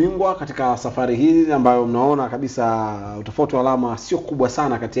mnauona ubingwa katika safari hii ambayo mnaona kabisa utofauti wa alama sio kubwa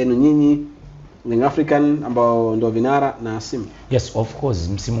sana kati yenu nyinyi Young African ambao ndio vinara na Simba? Yes, of course.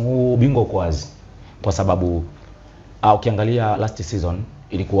 Msimu huu ubingwa uko wazi. Kwa sababu ukiangalia last season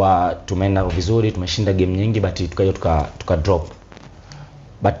ilikuwa tumeenda vizuri, tumeshinda game nyingi, but tukaja tuka drop.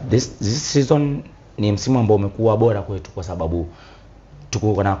 But this season ni msimu ambao umekuwa bora kwetu, kwa sababu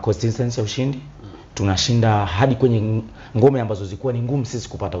tuko na consistency ya ushindi. Tunashinda hadi kwenye ngome ambazo zilikuwa ni ngumu sisi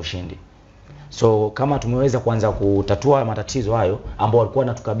kupata ushindi. So kama tumeweza kuanza kutatua matatizo hayo ambao walikuwa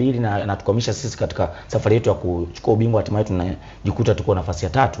wanatukabili na tukwamisha sisi katika safari yetu ya kuchukua ubingwa, hatimaye tunajikuta tuko nafasi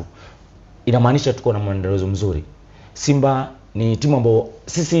ya 3, inamaanisha tuko na mwendelezo mzuri. Simba ni timu ambayo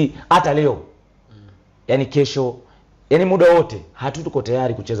sisi hata leo, yani kesho, yani muda wote hatutuko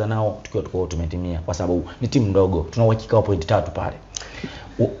tayari kucheza nao tukiwa tumetimia, kwa sababu ni timu ndogo. Tuna uhakika wa point 3 pale.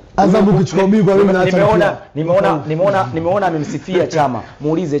 Azam ukichukua ubingwa mimi nimeona amemsifia Chama.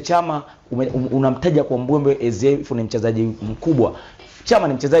 Muulize Chama, unamtaja kwa mbwembe ezefu, ni mchezaji mkubwa. Chama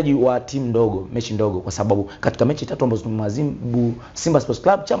ni mchezaji wa timu ndogo, mechi ndogo, kwa sababu katika mechi 3 ambazo tumemwazibu Simba Sports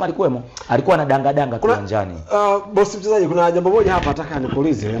Club, Chama alikuwa na danga kiwanjani. Bosi mchezaji, kuna jambo moja hapa nataka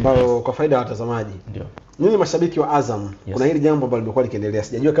nikuulize ambayo kwa faida ya watazamaji. Ndio. Nyinyi mashabiki wa Azam, yes, kuna hili jambo ambalo limekuwa likiendelea.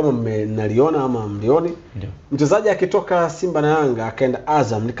 Sijajua kama mnaliona ama mlioni. Ndio. Mchezaji akitoka Simba na Yanga akaenda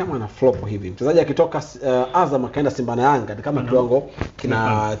Azam ni kama ana flop hivi. Mchezaji akitoka Azam akaenda Simba na Yanga ni kama kiwango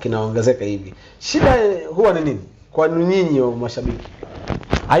kinaongezeka hivi. Shida huwa ni nini kwa nyinyi mashabiki?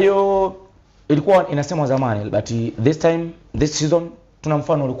 Hayo ilikuwa inasemwa zamani, but this season tuna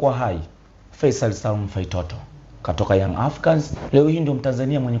mfano ulikuwa hai. Faisal Salum Faitoto katoka Young Africans, leo hii ndio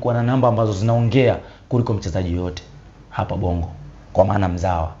Mtanzania mwenye kuwa na namba ambazo zinaongea kuliko mchezaji yote hapa Bongo, kwa maana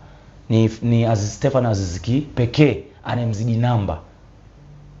mzawa. Ni Stefan Aziziki pekee anemzidi namba.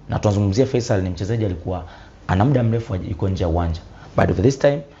 Na tunazungumzia Faisal, ni mchezaji alikuwa ana muda mrefu yuko nje ya uwanja, but this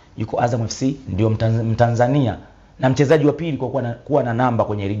time yuko Azam FC, ndio Mtanzania na mchezaji wa pili kwa kuwa na namba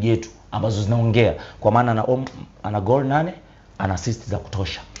kwenye ligi yetu ambazo zinaongea, kwa maana ana goal 8, ana assist za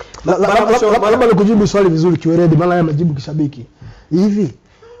kutosha. Labda nikujibu swali vizuri kiweredi, maana yeye majibu kishabiki. Hivi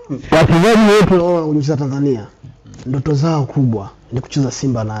wachezaji wote wanaocheza Tanzania ndoto zao kubwa ni kucheza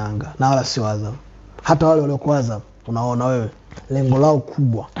Simba na Yanga, na wala sio Azam. Hata wale waliokuwa Azam unaona wewe lengo lao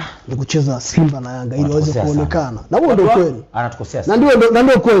kubwa ni kucheza Simba na Yanga ili waweze kuonekana. Na huo ndio kweli. Anatukosea sana. Na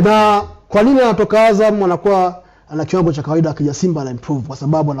ndio kweli. Na kwa nini anatoka Azam anakuwa ana kiwango cha kawaida, akija Simba ana improve? Kwa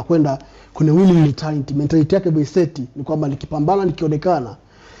sababu anakwenda kwenye winning mentality yake beseti ni kwamba nikipambana nikionekana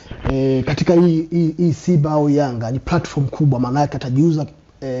katika hii Simba au Yanga ni platform kubwa, maana yake atajiuza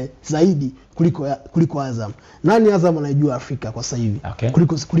zaidi kuliko Azam. Nani Azam anaijua Afrika kwa sasa hivi?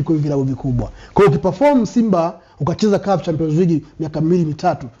 Kuliko vilabu vikubwa. Kwa hiyo ukiperform Simba ukacheza CAF Champions League miaka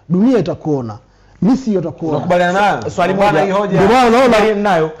 2-3, dunia itakuona. Messi atakuona. Unakubaliana nayo? Swali moja hii hoja. Ndio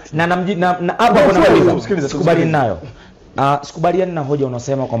nayo na hapa kuna msikiliza, sikubaliani nayo. Sikubaliani na hoja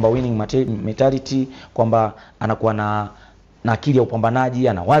unasema kwamba winning mentality, kwamba anakuwa na akili ya upambanaji,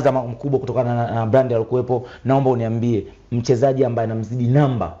 anawaza mkubwa kutokana na brand aliyokuepo. Naomba uniambie mchezaji ambaye anamzidi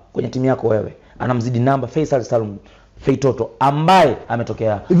namba kwenye timu yako wewe, anamzidi namba Faisal Salum Feitoto ambaye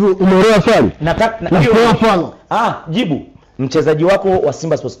ametokea. Hivi umeelewa swali? Nataka mfano. Jibu. Mchezaji wako wa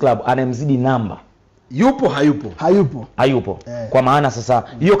Simba Sports Club anayemzidi namba yupo hayupo? Kwa maana sasa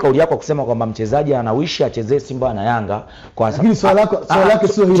hiyo kauli yako kusema kwamba mchezaji anawishi achezee Simba na Yanga kwa sababu swali lako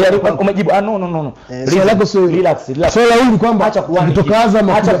sio hilo. Umejibu no. Swali lako sio relax. Swali hili kwamba kutoka Azam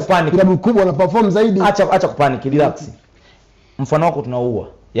klabu kubwa na perform zaidi. Acha kupanic, relax. Mfano wako tunaua.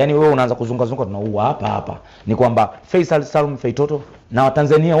 Yaani wewe unaanza kuzunguka tunaua hapa. Ni kwamba Faisal Salum Feitoto na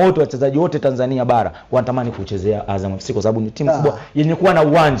Watanzania wote, wachezaji wote Tanzania bara wanatamani kuchezea Azam FC kwa sababu ni timu kubwa yenye kuwa na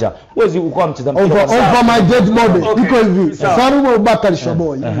uwanja. Huwezi ukawa mchezaji over my dead body. Iko hivi. Salum Abubakar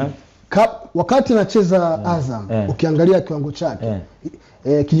Shaboy. Wakati anacheza Azam, ukiangalia kiwango chake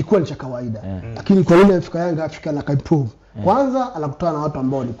kilikuwa ni cha kawaida. Lakini kwa ile Afrika na improve. Kwanza anakutana na watu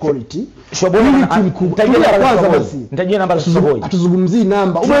ambao ni quality. Shaboy kwanza basi. Nitajia namba za Shaboy. Atuzungumzii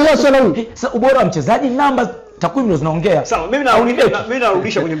namba. Umeelewa swala hili? Sasa ubora wa mchezaji, namba takwimu ndio zinaongea. Sawa, mimi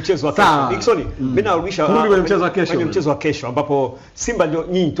narudisha kwenye mchezo wa kesho. Dickson, mimi narudisha kwenye mchezo wa kesho. Kwenye mchezo wa kesho ambapo Simba ndio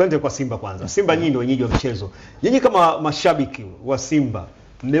nyinyi, twende kwa Simba kwanza. Simba nyinyi ndio wenyeji wa mchezo. Nyinyi kama mashabiki wa Simba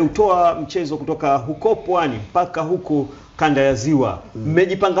mmeutoa mchezo kutoka huko Pwani mpaka huko kanda ya Ziwa.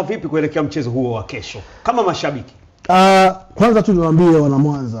 Mmejipanga vipi kuelekea mchezo huo wa kesho kama mashabiki? Kwanza tu niwaambie wana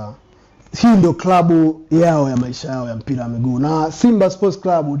Mwanza, hii ndio klabu yao ya maisha yao ya mpira wa miguu, na Simba Sports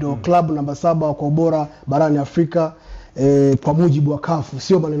Club ndio klabu namba 7 kwa ubora barani Afrika kwa mujibu wa kafu,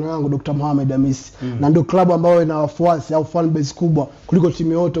 sio maneno yangu, Dr. Mohamed Hamisi. Na ndio klabu ambayo ina wafuasi au fan base kubwa kuliko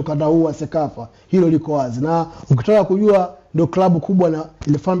timu yote ukanda huu wa Sekafa. Hilo liko wazi, na ukitaka kujua ndio klabu kubwa na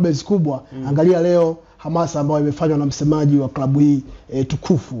ile fan base kubwa, angalia leo hamasa ambayo imefanywa na msemaji wa klabu hii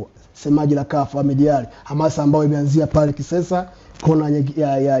tukufu, semaji la kafu Ahmed Ali. Hamasa ambayo imeanzia pale Kisesa kona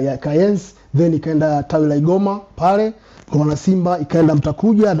ya Kayensi, then ikaenda tawi la Igoma pale kwa Simba, ikaenda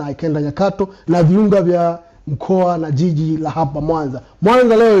Mtakuja na ikaenda Nyakato na viunga vya mkoa na jiji la hapa Mwanza.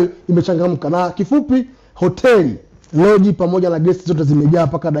 Mwanza leo imechangamka, na kifupi hoteli, lodge pamoja na guest zote zimejaa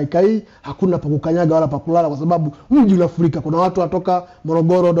mpaka dakika hii. Hakuna pa kukanyaga wala pa kulala kwa sababu mji unafurika. Kuna watu watoka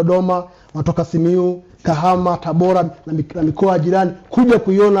Morogoro, Dodoma, watoka Simiyu, Kahama, Tabora na mikoa jirani kuja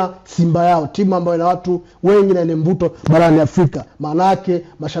kuiona Simba yao, timu ambayo ina watu wengi na ina mvuto barani Afrika. Maana yake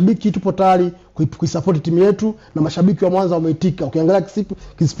mashabiki tupo tayari kuisupport timu yetu, na mashabiki wa Mwanza wameitika. Ukiangalia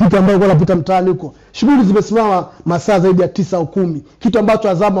kisipika ambayo kwa napita mtaani huko, shughuli zimesimama masaa zaidi ya 9 au 10, kitu ambacho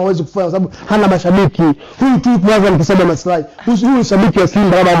Azam hawezi kufanya kwa sababu hana mashabiki. Huyu tu Mwanza ni kusema maslahi. Huyu ni shabiki wa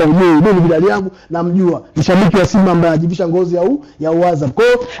Simba, labda hajui, mimi bidali yangu namjua, ni shabiki wa Simba ambaye ajivisha ngozi ya Azam. Kwa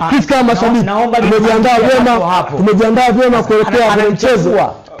hiyo sisi kama mashabiki tumejiandaa vyema kuelekea kwenye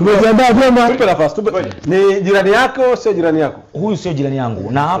mchezo. Tumejiandaa vyema. Tupe nafasi. Ni jirani yako, sio jirani yako? Huyu sio jirani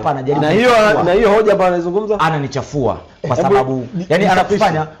yangu. Na hapa anajaribu. Na hiyo hoja ambayo anazungumza ananichafua kwa sababu yani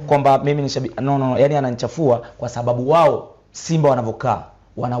anakufanya kwamba mimi ni shabiki. No, yani ananichafua kwa sababu wao Simba wanavokaa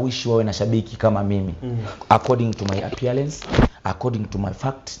wanawishi wawe na shabiki kama mimi. According to my appearance, according to my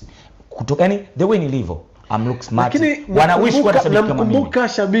fact, kutoka yani the way nilivyo, I'm look smart. Wanawishi wawe na shabiki kama mimi. Nakumbuka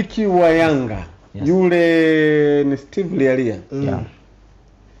shabiki wa Yanga yule ni Steve Lialia.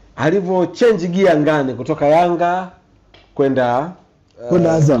 Alivyo change gear ngane kutoka Yanga kwenda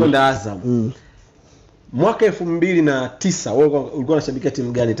Azam. Mwaka 2009 wewe ulikuwa unashabikia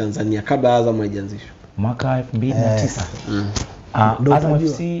timu gani Tanzania kabla Azam haijaanzishwa? Mwaka 2009. Azam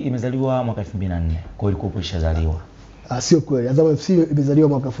FC imezaliwa mwaka 2004. Kwa hiyo ilikuwa ishazaliwa. Sio kweli. Azam FC imezaliwa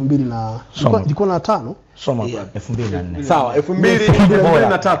mwaka 2000 na ilikuwa na 5. Soma 2004. Sawa,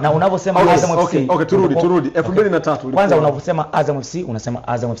 2003. Na unaposema Azam FC, okay, turudi 2003. Kwanza unaposema Azam FC, unasema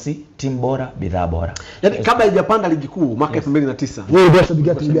Azam FC timu bora, bidhaa bora. Yaani kabla haijapanda ligi kuu mwaka 2009. Wewe ndio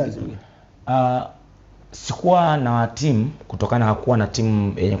shabiki timu gani? Sikuwa na timu kutokana hakuwa na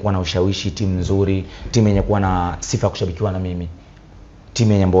timu yenye kuwa na ushawishi, timu nzuri, timu yenye kuwa na sifa ya kushabikiwa na mimi.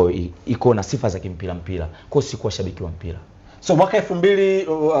 timu yenye ambayo iko na sifa za kimpira mpira. Kwa hiyo sikuwa shabiki wa mpira. So mwaka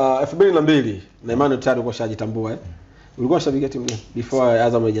 2002 na imani tayari ulikuwa shajitambua Ulikuwa shabiki timu gani before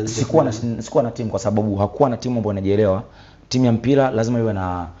Azam haijaanza? Sikuwa na timu kwa sababu hakuwa na timu ambayo inajielewa. Timu ya mpira lazima iwe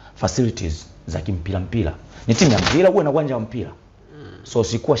na facilities za kimpira mpira. Ni timu ya mpira uwe na uwanja wa mpira. So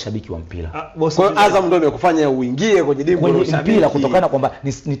sikuwa shabiki wa mpira. Kwa Azam ndio imekufanya uingie kwenye dimu la ushabiki mpira kutokana kwamba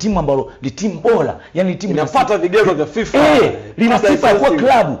ni timu ambayo ni timu bora. Yaani ni timu inapata vigezo vya FIFA. Lina sifa ya kuwa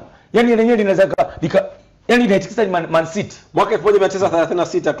klabu. Yaani lenyewe linaweza yaani inaitikisa Man City. Mwaka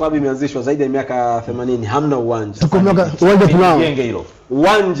 1936 klabu imeanzishwa, zaidi ya miaka 80 hamna uwanja. Tuko miaka uwanja tunao. Jiunge hilo.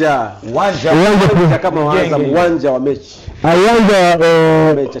 Uwanja kama Azam, uwanja wa mechi. Uwanja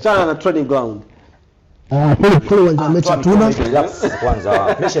mechi. Achana na training ground. Kule uwanja wa mechi tuna. Kwanza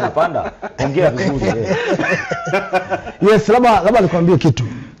pressure inapanda. Ongea vizuri. Yes, labda nikwambie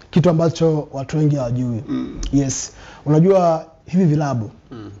kitu ambacho watu wengi hawajui. Yes. Unajua hivi vilabu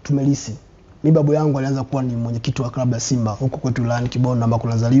tumelisi. Mimi babu yangu alianza kuwa ni mwenyekiti wa klabu ya Simba huko kwetu Lani Kibondo ambako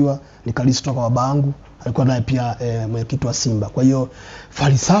nazaliwa, nikalisi toka babangu, alikuwa naye pia mwenyekiti wa Simba. Kwa hiyo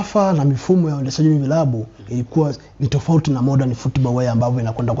falsafa na mifumo ya uendeshaji wa vilabu ilikuwa ni tofauti na modern football way ambavyo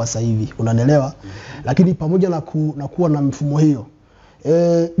inakwenda kwa sasa hivi. Unanielewa? Lakini pamoja na kuwa na mifumo hiyo,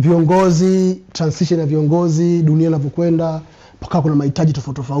 viongozi, transition ya viongozi, dunia inavyokwenda, mpaka kuna mahitaji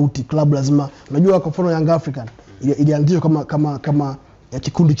tofauti. Klabu lazima, unajua kwa mfano Young African ilianzishwa kama ya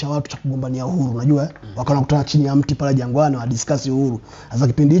kikundi cha watu cha kugombania uhuru, unajua wakaona kutana chini ya mti pale Jangwani wa discuss uhuru. Sasa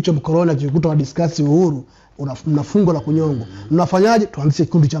kipindi hicho mkoroni akikuta wa discuss uhuru, mnafungwa na kunyongwa. Mnafanyaje? Tuanzishe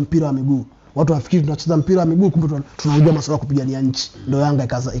kikundi cha mpira wa miguu. Watu wafikiri tunacheza mpira wa miguu, kumbe tunajua masuala ya kupigania nchi. Ndio Yanga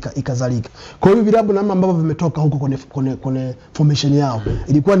ikazalika. Kwa hiyo vilabu namna ambavyo vimetoka huko kwenye formation yao,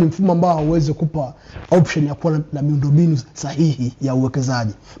 ilikuwa ni mfumo ambao hauwezi kupa option ya kuwa na miundombinu sahihi ya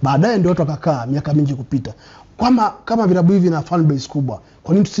uwekezaji. Baadaye ndio watu wakakaa miaka mingi kupita. Kama vilabu hivi na fan base kubwa,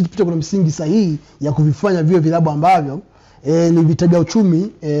 kwa nini tusipite kuna msingi sahihi ya kuvifanya vile vilabu ambavyo ni vitega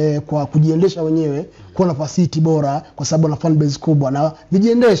uchumi kwa kujiendesha wenyewe, kuwa na facility bora kwa sababu na fan base kubwa na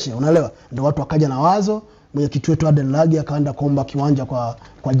vijiendeshe, unaelewa? Ndio watu wakaja na wazo, mwenyekiti wetu Aden Lagi akaenda kuomba kiwanja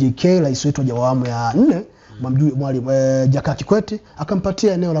kwa JK, rais wetu wa awamu ya 4, mwalimu Jakaya Kikwete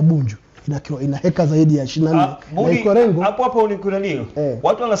akampatia eneo la Bunju. Ina heka zaidi ya 24 na iko rengo hapo unikunanio.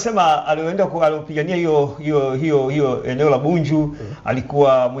 Watu wanasema alipigania hiyo eneo la Bunju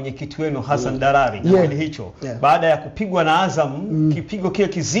alikuwa mwenyekiti wenu Hassan Darari kipindi hicho. Baada ya kupigwa na Azam kipigo kile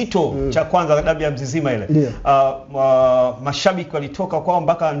kizito cha kwanza dabi ya Mzizima ile. Mashabiki walitoka kwao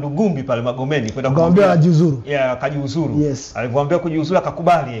mpaka Ndugumbi pale Magomeni kwenda kumwambia ajiuzuru. Akajiuzuru. Alipoambia kujiuzuru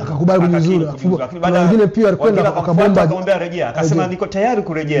akakubali kujiuzuru. Baada wengine pia alikwenda akabomba akamwambia rejea. Akasema niko tayari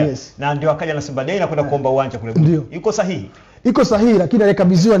kurejea. Na ndio akaja na Simba Day na kwenda kuomba uwanja kule. Yuko sahihi? Iko sahihi, lakini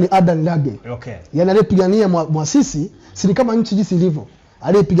aliyekabidhiwa ni Aden Lagi. Okay. Yaani aliyepigania muasisi si ni kama nchi jinsi ilivyo.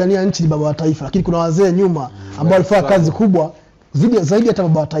 Aliyepigania nchi ni baba wa taifa, lakini kuna wazee nyuma ambao walifanya kazi kubwa zaidi hata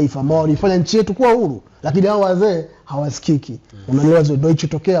baba wa taifa ambao walifanya nchi yetu kuwa huru, lakini hao wazee hawasikiki. Unaelewa ndio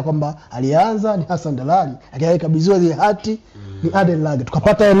ilitokea kwamba alianza ni Hassan Dalali, lakini alikabidhiwa ile hati ni Aden Lagi.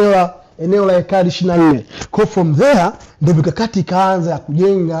 Tukapata eneo la ekari 24. Kwa from there ndio mikakati ikaanza ya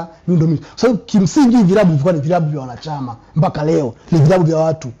kujenga miundombinu. So kimsingi vilabu vilikuwa ni vilabu vya wanachama mpaka leo. Ni vilabu vya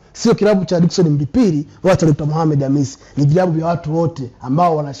watu. Sio kilabu cha Dickson Mdipiri wala cha Dr. Mohamed Hamisi. Ni vilabu vya watu wote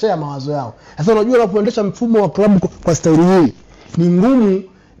ambao wanashare mawazo yao. Sasa unajua unapoendesha mfumo wa klabu kwa staili hii ni ngumu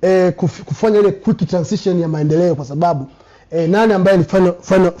kufanya ile quick transition ya maendeleo kwa sababu nani ambaye ni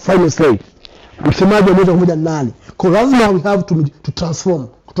final say? Msemaji mmoja kwa moja nani? Kwa lazima we have to transform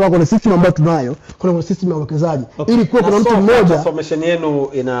kutoka kwenye system ambayo tunayo kuna system ya uwekezaji ili kuwe kuna mtu mmoja. Transformation yenu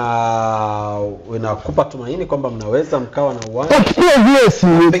inakupa tumaini kwamba mnaweza mkawa na uwanja. Of course yes.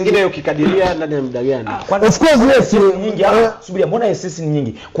 Pengine ukikadiria ndani ya muda gani? Of course yes. Nyingi. Subiri, mbona SS ni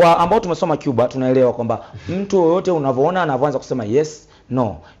nyingi? Kwa ambao tumesoma Cuba tunaelewa kwamba mtu yote unavyoona anaanza kusema yes,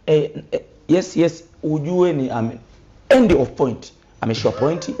 no. Yes, ujue ni end of point. Ameshua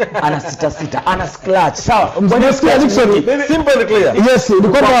pointi, ana sita, ana scratch. Sawa. Mnasikia Dickson? Simple and clear. Yes, ni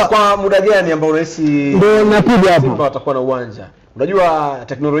kwamba kwa muda gani ambao unahisi ndio napiga hapo Simba watakuwa na uwanja? Unajua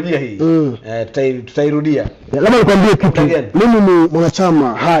teknolojia hii tutairudia. Labda nikwambie kitu. Mimi ni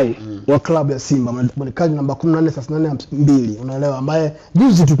mwanachama hai wa klabu ya Simba, mwanikaji namba 143882, unaelewa, ambaye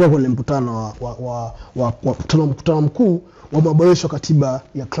juzi tulikuwa kwenye mkutano mkutano mkuu wa maboresho katiba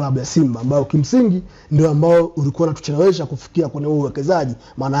ya klabu ya Simba ambao kimsingi ndio ambao ulikuwa unatuchelewesha kufikia kwenye uwekezaji,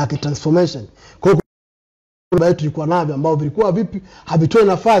 maana yake transformation. Kwa hiyo baadhi tulikuwa navyo ambao vilikuwa vipi havitoi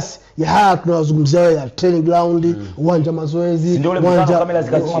nafasi ya haya tunazungumzia ya training ground, uwanja mazoezi,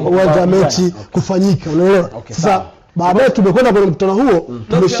 uwanja mechi kufanyika, unaelewa. Sasa baadaye tumekwenda kwenye mkutano huo,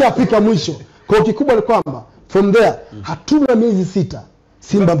 tumeshafika mwisho. Kwa hiyo kikubwa ni kwamba from there hatuna miezi 6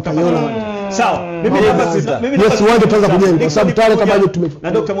 Simba mtaiona. Sawa. Mimi yes, uwanja tutaanza kujenga kwa sababu tayari kama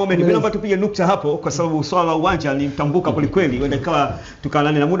na Dr. Mohamed, mimi naomba tupige nukta hapo kwa sababu swala la uwanja ni mtambuka kweli kweli. Wenda ikawa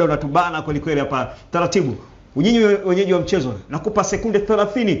tukalane na muda unatubana kweli kweli hapa. Taratibu. Unyinyi wenyeji wa mchezo, nakupa sekunde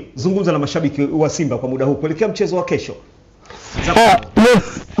 30 zungumza na mashabiki wa Simba kwa muda huu kuelekea mchezo wa kesho.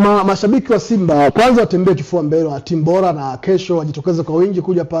 Mashabiki wa Simba kwanza watembee kifua mbele wa timu bora, na kesho wajitokeze kwa wingi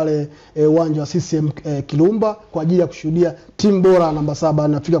kuja pale uwanja wa CCM Kilumba kwa ajili ya kushuhudia timu bora namba 7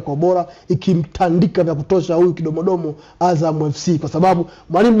 inafika kwa bora ikimtandika vya kutosha huyu kidomodomo Azam FC, kwa sababu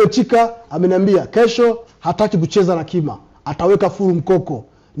mwalimu Mechika ameniambia kesho hataki kucheza na kima, ataweka full mkoko.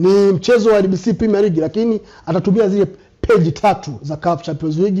 Ni mchezo wa NBC Premier League lakini atatumia zile page 3 za CAF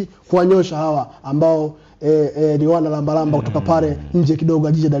Champions League kuwanyosha hawa ambao ni wana lamba kutoka pale nje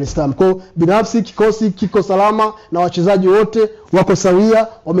kidogo jiji Dar es Salaam. Kwa binafsi kikosi kiko salama na wachezaji wote wako sawia,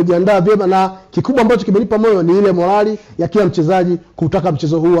 wamejiandaa vyema, na kikubwa ambacho kimenipa moyo ni ile morali ya kila mchezaji kutaka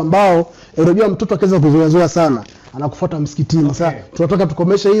mchezo huu ambao unajua mtoto akiweza kuzoea sana anakufuata msikitini. Sasa tunataka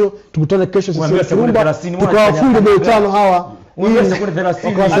tukomeshe hiyo, tukutane kesho sisi Simba tukawafunge 5 hawa. Sekunde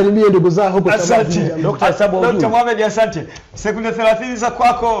 30. Wasalimie ndugu zao huko Dr. Mohamed, asante. Sekunde 30 za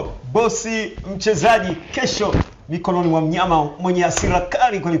kwako bosi mchezaji kesho mikononi mwa mnyama mwenye hasira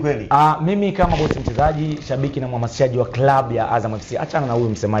kali kweli kweli. Mimi kama bosi mchezaji, shabiki na mhamasishaji wa club ya Azam FC, achana na huyu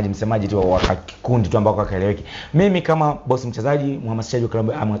msemaji tu wa kikundi tu ambao kaeleweki. Mimi kama bosi mchezaji, mhamasishaji wa club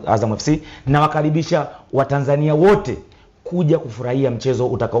ya Azam FC, na wakaribisha Watanzania wote kuja kufurahia mchezo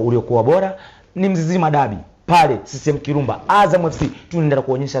uliokuwa bora. Ni Mzizima Dabi pale CCM Kirumba. Azam FC tunaendelea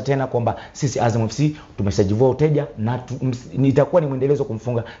kuonyesha tena kwamba sisi Azam FC tumeshajivua uteja na itakuwa ni mwendelezo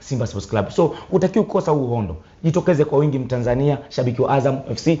kumfunga Simba Sports Club. So utakiwa kukosa uhondo. Jitokeze kwa wingi Mtanzania, shabiki wa Azam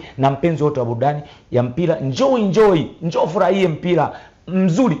FC na mpenzi wote wa burudani ya mpira. Njoo furahie mpira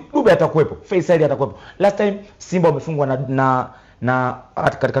mzuri. Dube atakuwepo, Faisal atakuwepo. Last time Simba wamefungwa na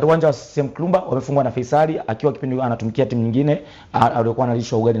katika uwanja wa CCM Kirumba wamefungwa na Faisal akiwa kipindi anatumikia timu nyingine aliyokuwa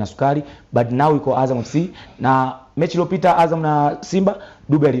analishwa ugali na sukari, but now iko Azam FC. Na mechi iliyopita Azam na Simba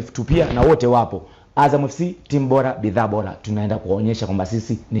Dube alitupia na wote wapo. Azam FC timu bora, bidhaa bora. Tunaenda kuonyesha kwamba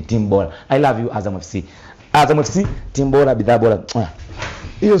sisi ni timu bora. I love you Azam FC. Azam FC timu bora, bidhaa bora.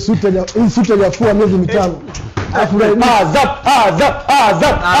 Hiyo suti ya miezi 5. Azam.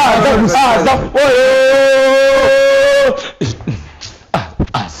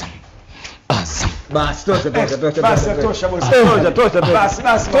 Basi tosha.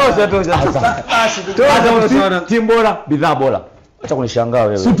 Timu bora, bidhaa bora. Acha kunishangaa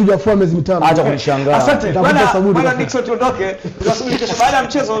wewe. Suti hujafua miezi 5. Acha kunishangaa. Asante. Bwana Nixon tuondoke. Tunasubiri kesho baada ya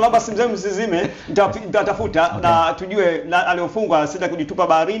mchezo, naomba simu zenu msizime. Nitatafuta na tujue aliofungwa sita kujitupa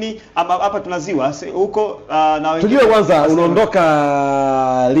baharini ama hapa tunaziwa huko na wengine. Tujue kwanza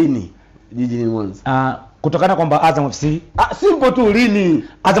unaondoka lini jijini Mwanza. Kutokana kwamba Azam FC simple tu lini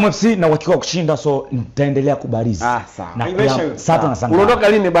Azam FC na uhakika wa kushinda, so nitaendelea kubarizi. Sawa. Sasa tunasanga. Unaondoka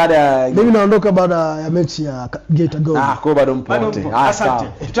lini baada ya mimi naondoka baada ya mechi ya Gate Gold. Kwa bado mpote. Asante.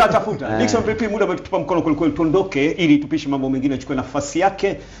 Tutatafuta. Nixon vipi, muda umetupa mkono kweli, tuondoke ili tupishe mambo mengine chukue nafasi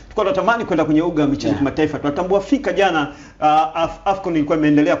yake. Tulikuwa tunatamani kwenda kwenye uga michezo kimataifa. Tunatambua fika jana AFCON ilikuwa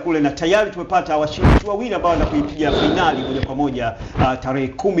imeendelea kule na tayari tumepata washiriki wawili ambao wanakuipiga finali moja kwa moja tarehe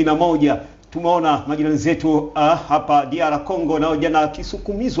 11. Tumeona majirani zetu hapa DR Congo nao jana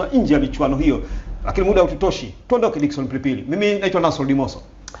kisukumizwa nje ya michuano hiyo. Lakini muda ututoshi. Tuondoke Dickson Pilipili. Mimi naitwa Nasol Dimoso.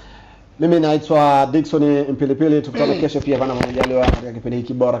 Mimi naitwa Dickson Pilipili. Tukutane kesho pia bana majaliwa katika kipindi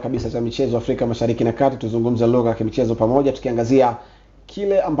hiki bora kabisa cha michezo Afrika Mashariki na Kati. Tuzungumze lugha ya michezo pamoja tukiangazia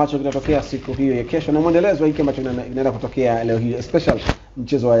kile ambacho kitatokea siku hiyo ya kesho na muendelezo hiki ambacho inaenda kutokea leo hii, special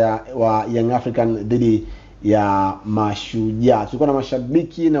mchezo wa Young African dhidi ya Mashujaa. Tulikuwa na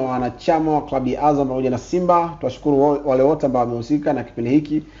mashabiki na wanachama wa klabu ya Azam pamoja na Simba. Tuwashukuru wale wote ambao wamehusika na kipindi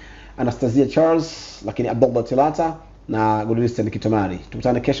hiki, Anastasia Charles, lakini Abdullah Tilata na Godwin Kitomari.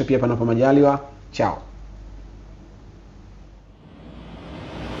 Tukutane kesho pia panapo majaliwa. Ciao.